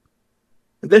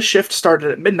 This shift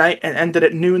started at midnight and ended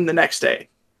at noon the next day.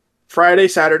 Friday,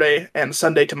 Saturday, and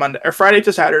Sunday to Monday, or Friday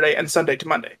to Saturday and Sunday to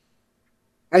Monday.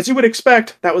 As you would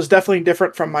expect, that was definitely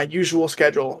different from my usual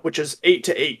schedule, which is 8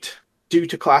 to 8, due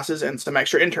to classes and some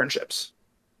extra internships.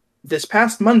 This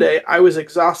past Monday, I was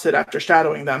exhausted after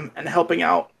shadowing them and helping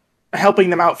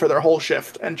them out for their whole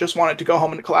shift, and just wanted to go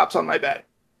home and collapse on my bed.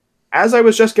 As I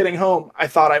was just getting home, I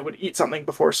thought I would eat something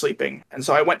before sleeping, and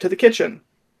so I went to the kitchen,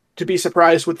 to be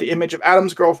surprised with the image of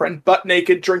Adam's girlfriend butt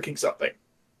naked drinking something.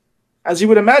 As you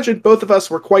would imagine, both of us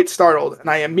were quite startled, and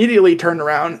I immediately turned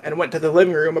around and went to the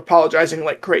living room apologizing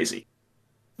like crazy.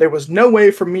 There was no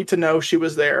way for me to know she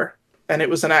was there, and it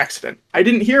was an accident. I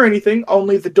didn't hear anything,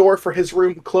 only the door for his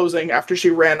room closing after she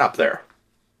ran up there.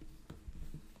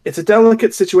 It's a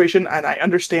delicate situation, and I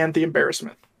understand the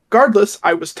embarrassment. Regardless,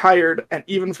 I was tired and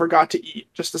even forgot to eat,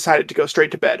 just decided to go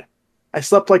straight to bed. I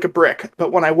slept like a brick,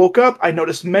 but when I woke up, I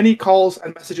noticed many calls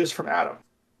and messages from Adam.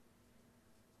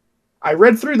 I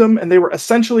read through them, and they were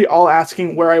essentially all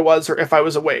asking where I was or if I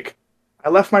was awake. I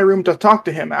left my room to talk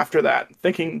to him after that,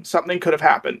 thinking something could have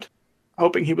happened,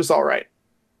 hoping he was alright.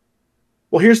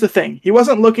 Well, here's the thing. He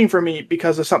wasn't looking for me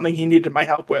because of something he needed my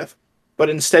help with, but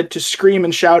instead to scream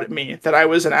and shout at me that I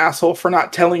was an asshole for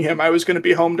not telling him I was going to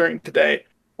be home during today,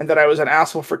 and that I was an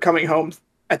asshole for coming home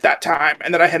at that time,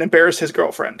 and that I had embarrassed his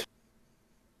girlfriend.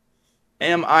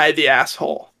 Am I the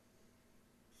asshole?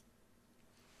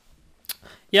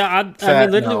 Yeah, I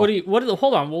mean, literally no.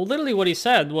 Hold on. Well, literally what he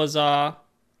said was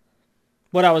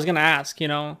what I was going to ask, you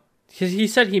know. He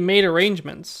said he made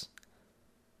arrangements.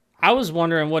 I was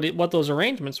wondering what those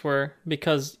arrangements were,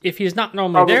 because if he's not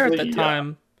normally there at that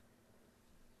time,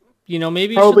 you know,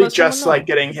 maybe probably just like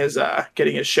getting his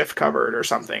shift covered or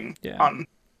something on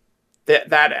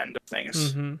that end of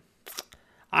things. Mm-hmm.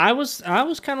 I was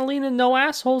kind of leaning no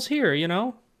assholes here, you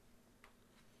know,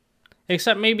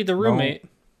 except maybe the roommate. No.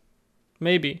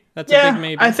 Maybe that's a big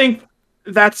maybe. I think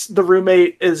that's the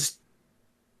roommate is.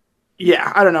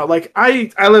 Yeah, I don't know. Like I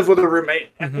live with a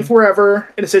roommate. Mm-hmm. If we're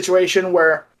ever in a situation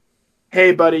where,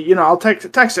 hey, buddy, you know, I'll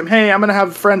text him, hey, I'm gonna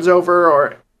have friends over,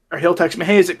 or he'll text me,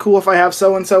 hey, is it cool if I have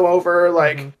so and so over?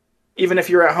 Like, even if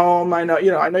you're at home, I know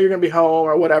you're gonna be home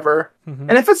or whatever. Mm-hmm.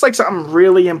 And if it's like something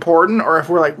really important, or if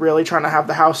we're like really trying to have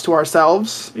the house to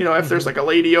ourselves, you know, if there's like a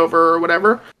lady over or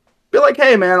whatever, be like,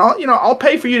 hey, man, I'll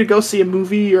pay for you to go see a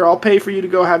movie, or I'll pay for you to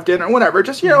go have dinner, whatever.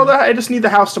 Just I just need the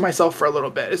house to myself for a little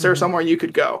bit. Is there somewhere you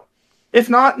could go? If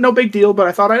not, no big deal, but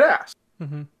I thought I'd ask.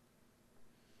 Mm-hmm.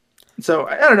 So,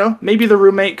 I don't know. Maybe the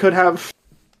roommate could have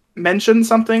mentioned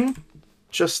something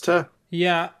just to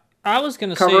I was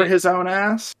gonna cover his own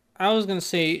ass. I was going to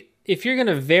say, if you're going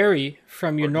to vary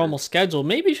from your normal schedule,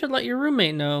 maybe you should let your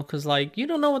roommate know, because, like, you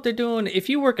don't know what they're doing. If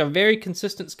you work a very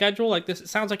consistent schedule like this, it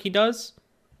sounds like he does,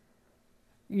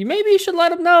 maybe you should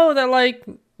let him know that, like,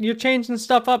 you're changing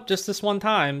stuff up just this one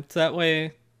time. So that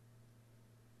way...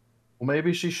 Well,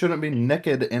 maybe she shouldn't be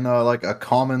naked in a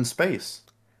common space.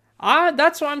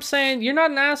 That's what I'm saying. You're not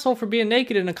an asshole for being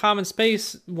naked in a common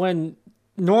space when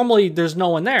normally there's no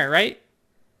one there, right?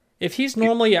 If he's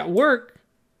normally at work,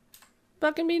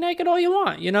 fucking be naked all you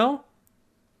want, you know?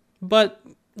 But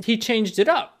he changed it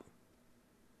up.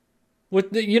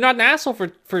 You're not an asshole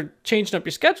for changing up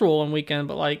your schedule on weekend,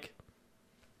 but like,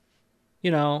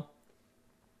 you know,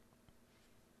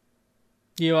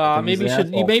 you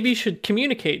maybe should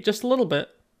communicate just a little bit.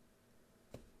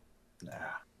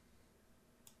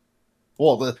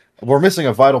 Well, we're missing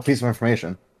a vital piece of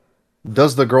information.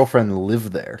 Does the girlfriend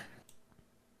live there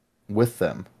with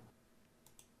them?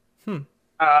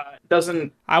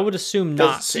 Doesn't. I would assume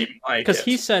Doesn't not. seem like Because it.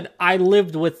 he said, I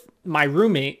lived with my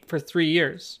roommate for 3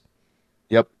 years.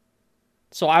 Yep.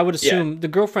 So I would assume the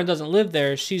girlfriend doesn't live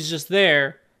there. She's just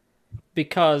there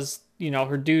because, you know,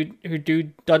 her dude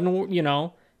doesn't, you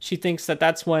know, she thinks that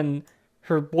that's when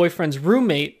her boyfriend's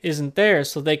roommate isn't there,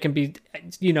 so they can be,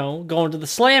 you know, going to the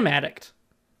slam addict.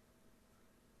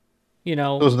 You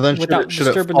know, So then without should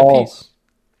disturbing the peace.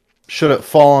 Should it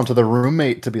fall onto the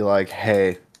roommate to be like,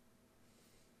 hey,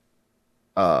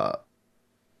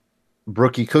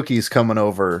 Brookie Cookie's coming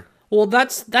over? Well,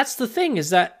 that's the thing,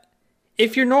 is that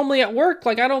if you're normally at work,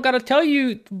 like, I don't got to tell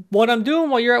you what I'm doing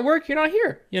while you're at work. You're not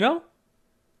here, you know?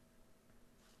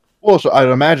 Well, so I'd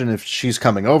imagine if she's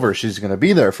coming over, she's going to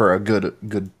be there for a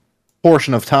good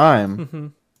portion of time. Mm-hmm.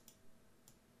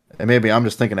 And maybe I'm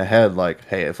just thinking ahead, like,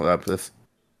 hey, if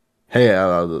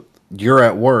you're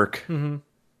at work, Mm-hmm.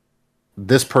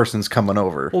 this person's coming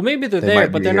over. Well, maybe they're They there,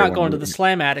 might but be they're here not when going to you the leave.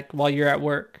 slam addict while you're at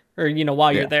work, or, you know,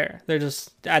 while you're Yeah. there. They're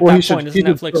just at Well, that point, it's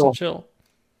Netflix still- and chill.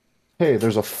 Hey,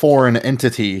 there's a foreign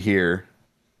entity here.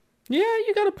 Yeah,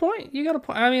 you got a point.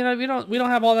 I mean, we don't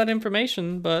have all that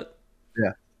information, but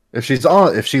Yeah. If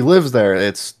she lives there,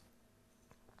 it's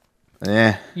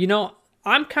you know,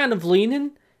 I'm kind of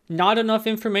leaning not enough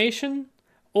information,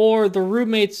 or the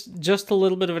roommate's just a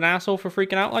little bit of an asshole for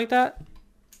freaking out like that.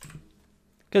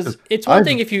 Because it's one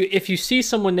thing if you see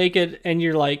someone naked and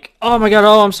you're like, oh my god,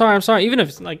 oh I'm sorry. Even if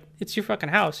it's like it's your fucking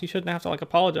house, you shouldn't have to like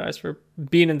apologize for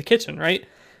being in the kitchen, right?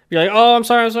 You're like, oh I'm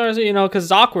sorry, you know, because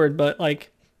it's awkward. But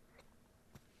like,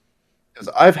 because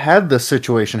I've had this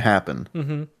situation happen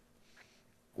mm-hmm.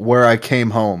 where I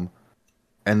came home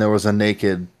and there was a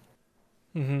naked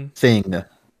Mm-hmm. thing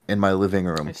in my living I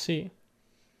room. see.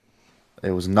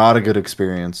 It was not a good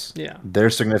experience. Yeah. Their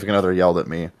significant other yelled at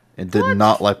me and did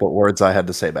not like what words I had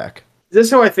to say back. Is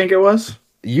this who I think it was?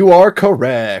 You are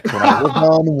correct. When I lived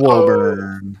on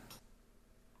Woburn.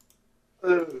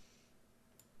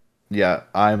 Yeah,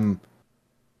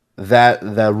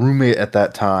 that roommate at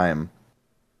that time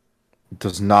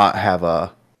does not have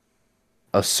a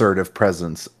assertive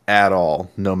presence at all,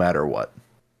 no matter what.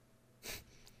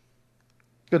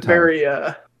 Good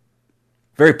time.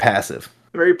 Very passive.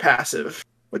 Very passive.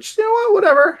 Which, you know what,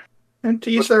 whatever. And to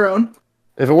each their own.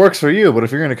 If it works for you, but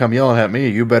if you're gonna come yelling at me,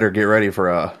 you better get ready for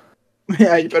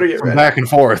Yeah, you better get ready. back and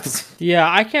forths.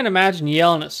 Yeah, I can't imagine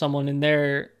yelling at someone in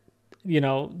their, you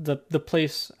know, the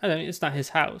place. I mean, it's not his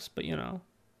house, but you know,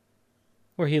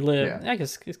 where he lived. Yeah. I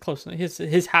guess it's close enough.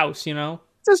 His house, you know.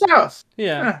 It's his house. Yeah,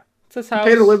 Yeah. it's his house.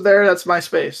 Pay to live there, that's my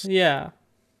space. Yeah.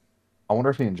 I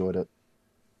wonder if he enjoyed it.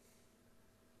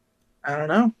 I don't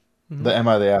know. The Am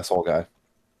I the Asshole guy.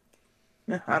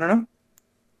 Yeah, I don't know.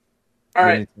 All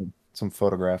right, We need some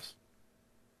photographs.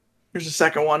 here's the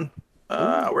second one.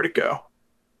 Where'd it go?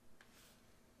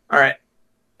 All right.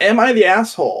 Am I the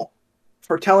asshole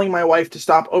for telling my wife to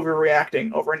stop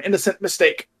overreacting over an innocent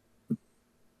mistake?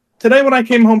 Today when I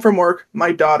came home from work,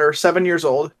 my daughter, 7 years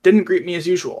old, didn't greet me as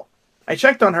usual. I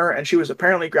checked on her and she was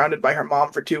apparently grounded by her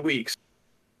mom for 2 weeks.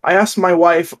 I asked my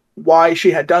wife why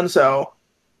she had done so,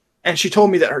 and she told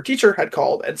me that her teacher had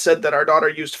called and said that our daughter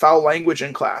used foul language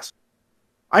in class.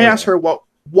 I asked her what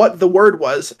the word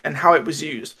was and how it was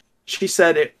used. She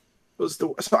said it was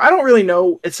so I don't really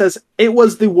know. It says it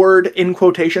was the word in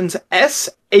quotations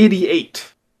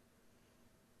S88.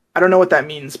 I don't know what that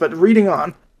means, but reading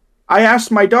on. I asked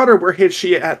my daughter where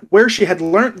she had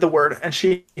learned the word, and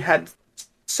she had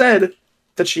said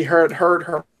that she heard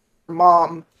her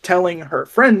mom telling her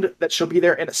friend that she'll be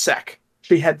there in a sec.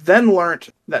 She had then learnt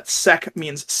that sec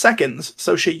means seconds,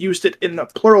 so she used it in the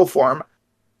plural form,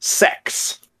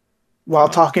 sex, while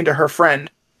talking to her friend.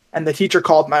 And the teacher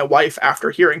called my wife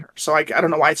after hearing her. So I don't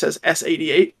know why it says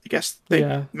S88. I guess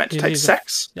they meant to type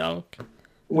sex. No.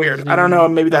 Weird. I don't know.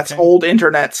 Maybe that's old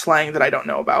internet slang that I don't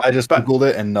know about. I just Googled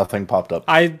it and nothing popped up.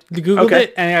 I Googled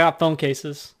it and I got phone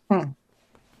cases.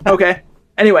 Okay.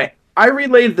 Anyway, I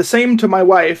relayed the same to my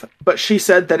wife, but she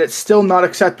said that it's still not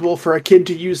acceptable for a kid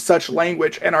to use such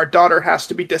language and our daughter has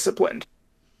to be disciplined.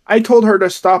 I told her to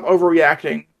stop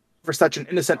overreacting for such an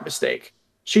innocent mistake.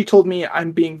 She told me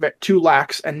I'm being too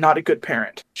lax and not a good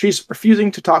parent. She's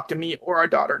refusing to talk to me or our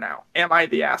daughter now. Am I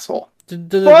the asshole? Did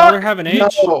the daughter have an age?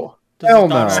 No. Does Hell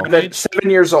his daughter no. have an age? 7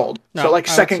 years old. No, So like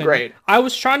I would second say grade. no. I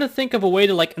was trying to think of a way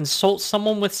to like insult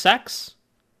someone with sex.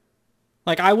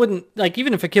 Like I wouldn't like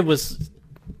even if a kid was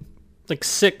like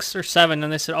 6 or 7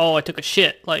 and they said, "Oh, I took a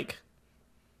shit," like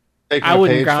Taking I a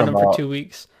wouldn't page ground from, them for 2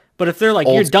 weeks. But if they're like,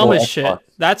 old "You're dumb school as shit,"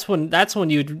 Xbox. that's when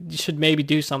you should maybe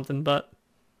do something. But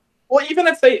Well, even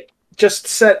if they just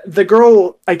said the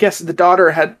girl, I guess the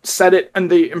daughter had said it in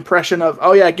the impression of,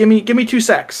 "Oh yeah, give me 2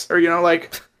 secs," or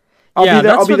like, "I'll Yeah, be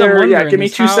there. I'll that's be what I'm there. Yeah, wondering give me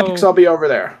is 2 secs. how- I'll be over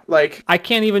there." Like, I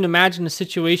can't even imagine a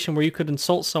situation where you could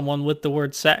insult someone with the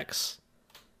word sex.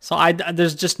 So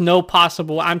there's just no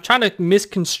possible. I'm trying to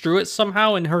misconstrue it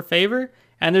somehow in her favor,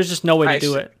 and there's just no way to I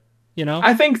do see. it. You know?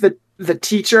 I think that the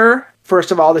teacher,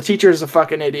 first of all, the teacher is a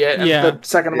fucking idiot, and Yeah.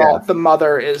 second of Yeah. all, the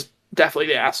mother is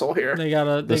definitely the asshole here. They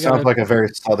gotta. They This gotta. sounds like a very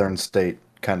southern state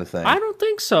kind of thing. I don't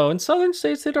think so. In southern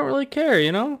states, they don't really care.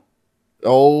 You know?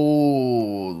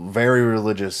 Oh, very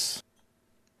religious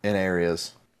in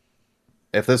areas.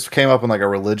 If this came up in like a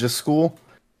religious school,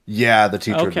 yeah, the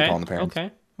teacher would be Okay. calling the parents.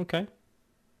 Okay. Okay.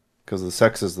 Because the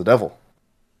sex is the devil.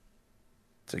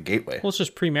 It's a gateway. Well, it's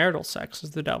just premarital sex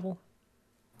is the devil.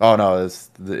 Oh no,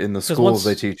 in the schools once-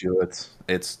 they teach you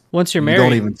it's Once you're you married,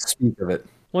 don't even speak of it.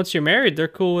 once you're married, they're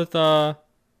cool with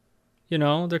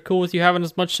they're cool with you having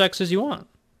as much sex as you want.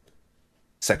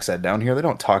 Sex ed down here, they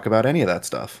don't talk about any of that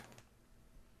stuff.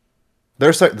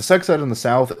 The sex ed in the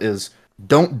South is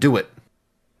don't do it.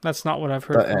 That's not what I've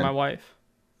heard The from my end. wife.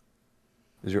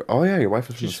 Oh yeah, your wife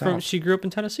is from She's the South. from. She grew up in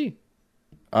Tennessee.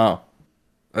 Oh,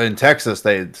 in Texas,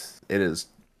 it is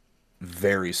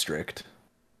very strict.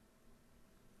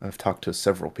 I've talked to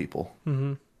several people. I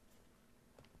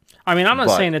mean, I'm not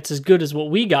But- saying it's as good as what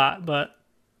we got, but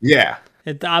Yeah.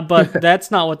 but that's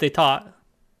not what they taught.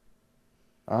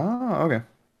 Oh, okay.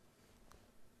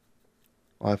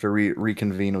 I'll have to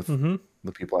reconvene with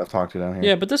the people I've talked to down here.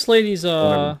 Yeah, but this lady's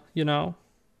Whatever.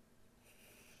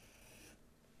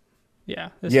 Yeah,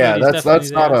 this Yeah, lady's that's definitely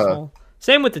the not a- asshole.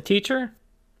 Same with the teacher.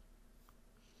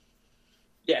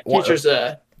 Yeah, What- teacher's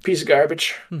a piece of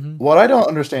garbage. What I don't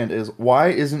understand is why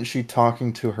isn't she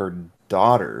talking to her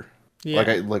daughter? Yeah,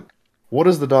 Like, what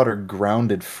is the daughter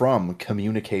grounded from?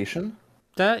 Communication?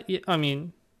 I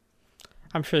mean,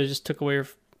 I'm sure they just took away her.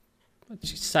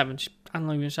 She's 7. I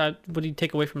don't even. What do you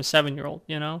take away from a 7-year-old?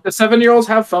 You know. The 7-year-olds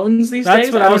have phones these That's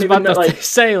days. what I was don't even about to know, like,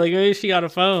 say. Like maybe she got a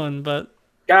phone, but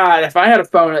God, if I had a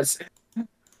phone, it's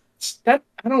that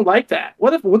I don't like that.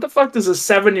 What the fuck does a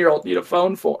 7-year-old need a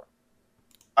phone for?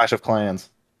 Clash of Clans.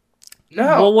 No.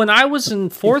 well, when I was in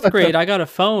 4th grade, I got a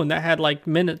phone that had like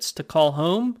minutes to call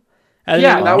home, and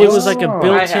Yeah, it that was like a I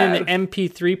built-in had.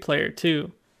 MP3 player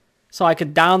too, so I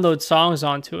could download songs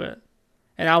onto it.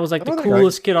 And I was like the don't think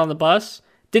coolest kid on the bus.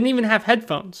 Didn't even have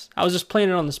headphones. I was just playing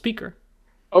it on the speaker.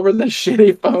 Over the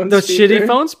shitty phone. The speaker. shitty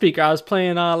phone speaker. I was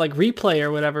playing like Replay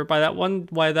or whatever by that one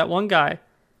guy.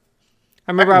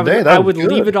 I remember Back in the day, that I was would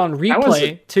leave good. it on was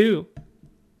replay too,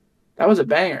 That was a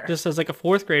banger. just as like a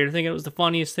 4th grader, thinking it was the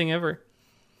funniest thing ever.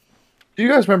 Do you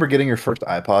guys remember getting your first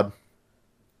iPod?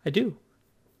 I do.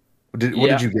 What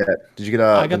Yeah. did you get? Did you get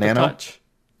I the got the Nano? Touch.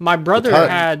 My brother Touch.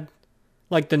 had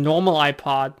like the normal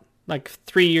iPod like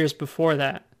 3 years before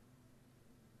that.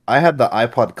 I had the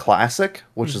iPod Classic,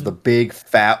 which Mm-hmm. is the big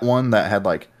fat one that had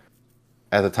like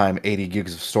at the time 80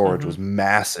 gigs of storage, Mm-hmm. was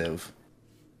massive.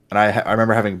 And I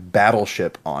remember having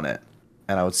Battleship on it,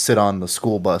 and I would sit on the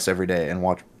school bus every day and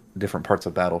watch different parts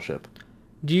of Battleship.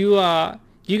 Do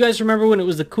you guys remember when it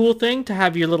was the cool thing to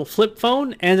have your little flip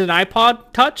phone and an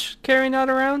iPod Touch carrying that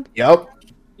around? Yep.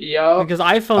 Yo. Because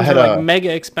iPhones had are like a-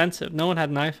 mega expensive. No one had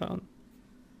an iPhone.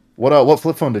 What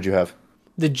flip phone did you have?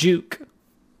 The Juke.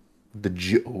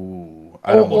 Ooh,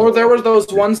 I don't know. Or there was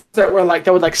those ones that were like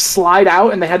that would like slide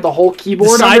out and they had the whole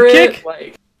keyboard The under Sidekick? it.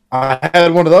 Like I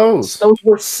had one of those. those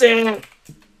were sick.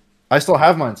 I still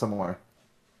have mine somewhere.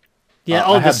 Yeah,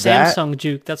 I the had that. Samsung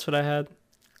Juke. That's what I had.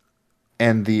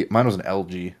 And mine was an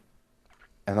LG.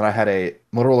 And then I had a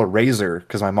Motorola Razr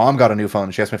because my mom got a new phone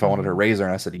and she asked me if I wanted her Razr,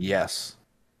 and I said yes.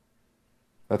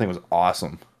 That thing was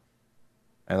awesome.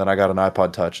 And then I got an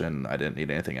iPod Touch and I didn't need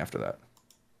anything after that.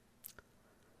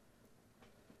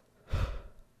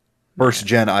 First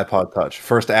gen iPod Touch.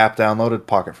 First app downloaded,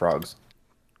 Pocket Frogs.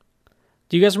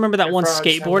 Do you guys remember that one Frogs sounds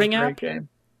like skateboarding a app? great game.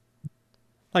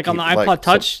 Like on the Like, iPod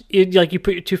Touch, you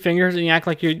put your 2 fingers and you act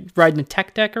like you're riding a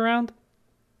tech deck around.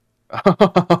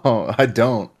 Oh, I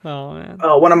don't. Oh man.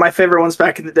 One of my favorite ones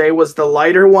back in the day was the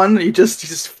lighter one. You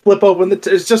just flip open the.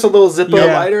 It's just a little Zippo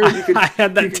Yeah. lighter. You could I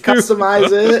had that you could too.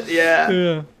 customize it. Yeah.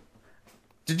 Yeah.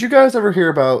 Did you guys ever hear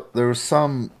about there was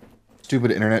some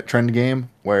stupid internet trend game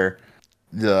where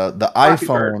the Flappy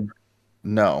Bird. iPhone?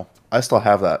 No, I still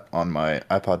have that on my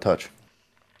iPod Touch.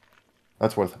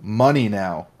 That's worth money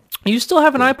now. You still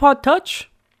have an iPod Touch?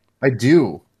 I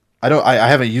do. I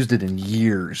haven't used it in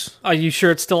years. Are you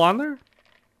sure it's still on there?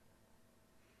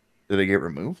 Did it get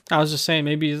removed? I was just saying,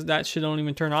 maybe that shit don't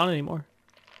even turn on anymore.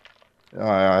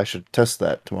 I should test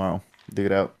that tomorrow. Dig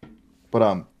it out.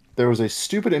 But there was a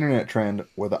stupid internet trend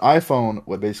where the iPhone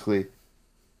would basically,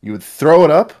 you would throw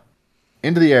it up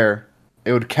into the air,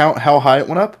 it would count how high it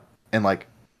went up, and like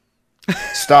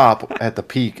stop at the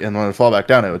peak, and when it would fall back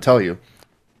down, it would tell you.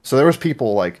 So there was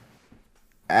people like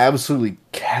absolutely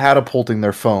catapulting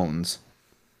their phones.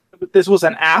 This was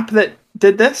an app that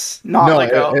did this, not No,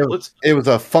 like it was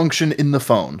a function in the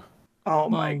phone. Oh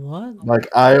my! What? Like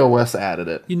iOS added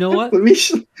it. You know what? Let me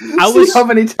see how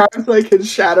many times I can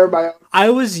shatter my own.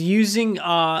 I was using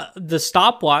the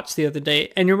stopwatch the other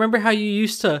day, and you remember how you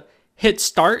used to hit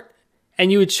start,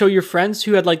 and you would show your friends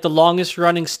who had like the longest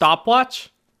running stopwatch?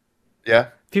 Yeah.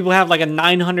 People have like a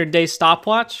 900-day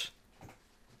stopwatch.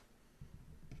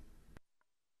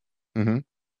 Mm-hmm.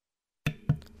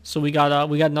 So we got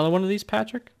another one of these,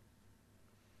 Patrick?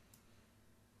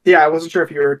 Yeah, I wasn't sure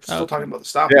if you were still Okay. talking about the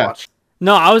stopwatch.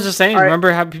 No, I was just saying. All right.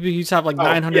 Remember how people used to have like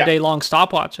 900-day long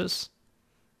stopwatches?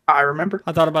 I remember.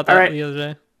 I thought about that All right. the other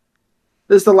day.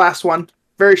 This is the last one.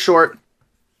 Very short.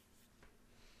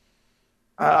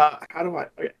 How do I?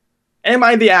 Okay. Am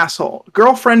I the asshole?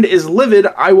 Girlfriend is livid.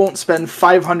 I won't spend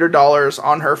 $500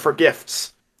 on her for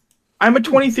gifts. I'm a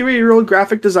 23-year-old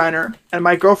graphic designer, and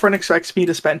my girlfriend expects me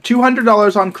to spend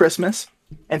 $200 on Christmas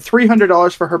and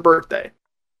 $300 for her birthday.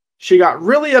 She got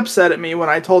really upset at me when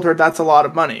I told her that's a lot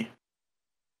of money.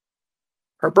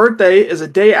 Her birthday is a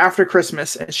day after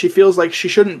Christmas, and she feels like she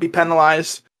shouldn't be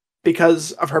penalized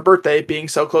because of her birthday being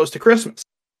so close to Christmas.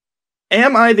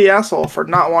 Am I the asshole for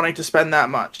not wanting to spend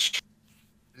that much?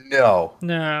 No.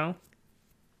 No.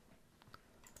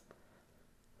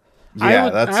 Yeah,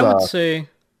 I would say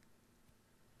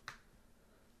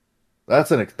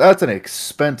that's an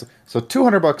expense. So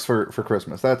 $200 for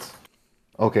Christmas. That's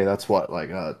okay. That's what, like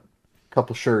a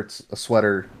couple shirts, a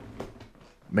sweater,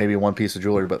 maybe one piece of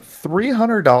jewelry. But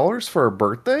 $300 for a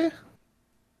birthday?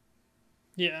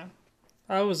 yeah.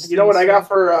 I was. You know what I got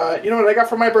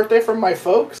for my birthday from my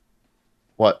folks?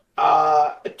 What?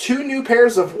 2 new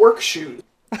pairs of work shoes.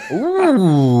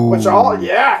 Ooh. Which are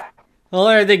Well,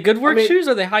 are they good work I mean- shoes?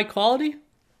 Are they high quality?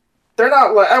 they're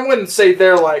not like, I wouldn't say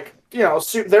they're like,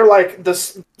 they're like the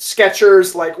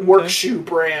Skechers like work shoe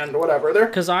brand, whatever.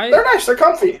 They're nice, they're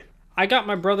comfy. I got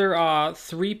my brother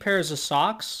 3 pairs of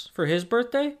socks for his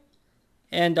birthday,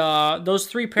 and those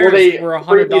 3 pairs were $100.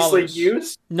 Previously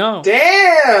used? No,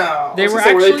 Damn. Were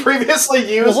they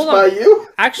previously used hold by on. you?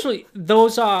 Actually,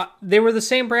 those they were the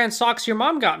same brand socks your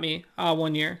mom got me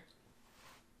one year.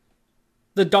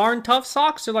 The Darn Tough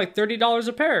socks are like $30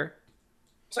 a pair.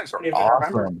 I don't even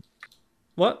remember. Awesome.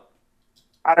 What?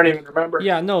 I don't even remember.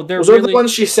 Yeah, no, they're Those really. are the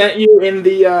ones she sent you in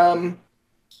the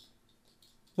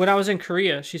When I was in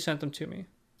Korea, she sent them to me.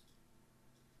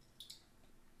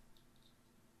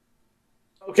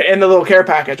 Okay, in the little care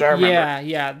package, I remember.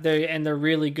 Yeah, they're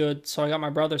really good. So I got my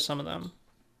brother some of them.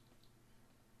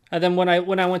 And then when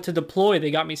I went to deploy,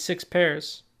 they got me 6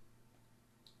 pairs.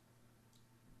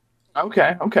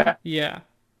 Okay. Yeah.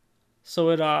 So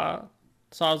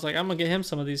I was like, I'm gonna get him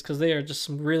some of these because they are just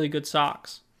some really good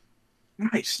socks.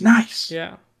 Nice.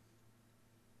 Yeah.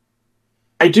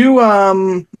 I do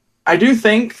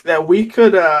think that we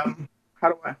could how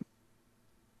do I Do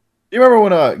you remember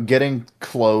when getting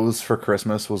clothes for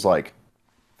Christmas was like,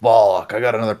 fuck, I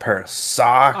got another pair of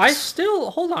socks? I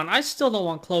still don't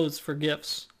want clothes for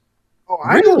gifts. Oh,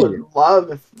 I Really? would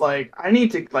love if I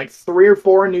need to 3 or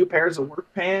 4 new pairs of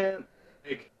work pants.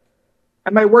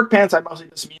 And by work pants I mostly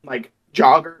just mean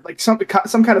jogger,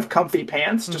 some kind of comfy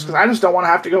pants, just because I just don't want to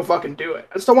have to go fucking do it.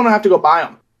 I just don't want to have to go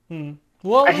buy them.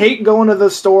 Well, I hate going to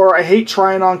the store. I hate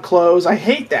trying on clothes. I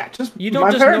hate that. You don't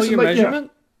just know your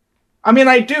measurement? I mean,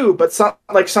 I do, but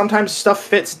sometimes stuff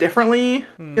fits differently,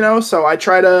 so I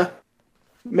try to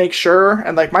make sure.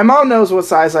 And my mom knows what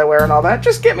size I wear and all that.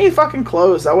 Just get me fucking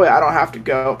clothes. That way I don't have to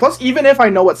go. Plus, even if I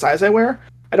know what size I wear,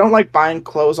 I don't like buying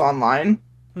clothes online.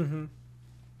 Mm-hmm.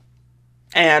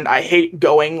 And I hate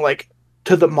going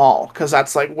to the mall because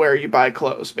that's where you buy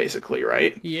clothes, basically,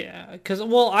 right? Yeah, because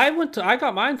I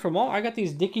got mine from Walmart. I got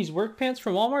these Dickies work pants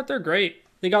from Walmart. They're great.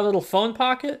 They got a little phone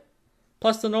pocket,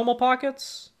 plus the normal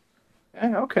pockets.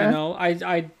 Yeah, okay.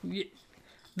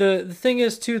 The thing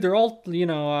is too, they're all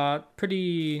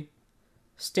pretty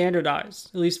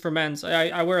standardized, at least for men's.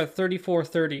 I wear a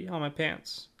 34-30 on my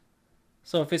pants,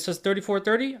 so if it says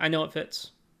 34-30, I know it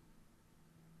fits.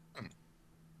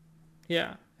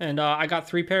 Yeah, and I got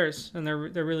 3 pairs, and they're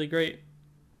really great.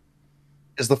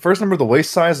 Is the first number the waist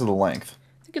size or the length?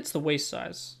 I think it's the waist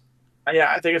size.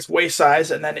 Yeah, I think it's waist size,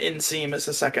 and then inseam is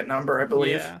the second number, I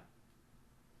believe. Yeah.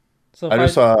 So I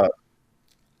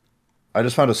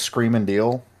just found a screaming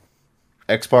deal.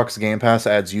 Xbox Game Pass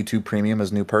adds YouTube Premium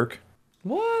as new perk.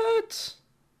 What?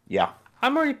 Yeah.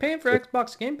 I'm already paying for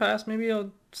Xbox Game Pass. Maybe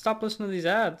I'll stop listening to these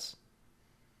ads.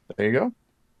 There you go.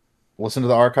 Listen to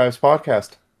the Archives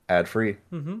podcast. Ad free.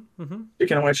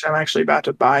 Speaking of which, I'm actually about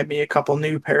to buy me a couple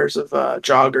new pairs of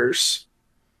joggers.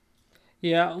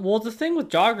 Yeah, well, the thing with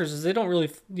joggers is they don't really,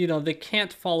 they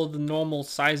can't follow the normal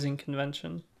sizing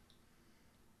convention.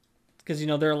 Because,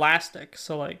 they're elastic.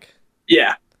 So, like,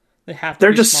 Yeah, they have to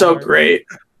they're be just so smaller. great.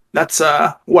 That's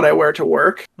what I wear to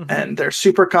work, and they're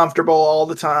super comfortable all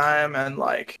the time, and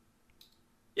like,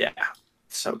 yeah,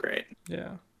 so great.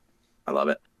 Yeah. I love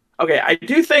it. Okay, I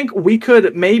do think we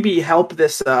could maybe help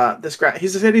this he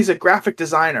said he's a graphic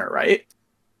designer, right?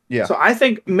 Yeah. So I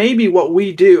think maybe what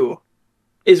we do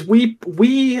is we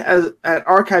as at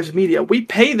Archives Media, we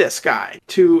pay this guy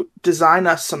to design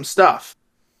us some stuff,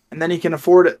 and then he can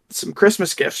afford some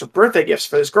Christmas gifts or birthday gifts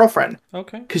for his girlfriend.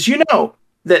 Okay. Because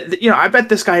that I bet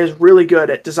this guy is really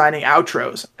good at designing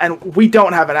outros, and we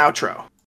don't have an outro.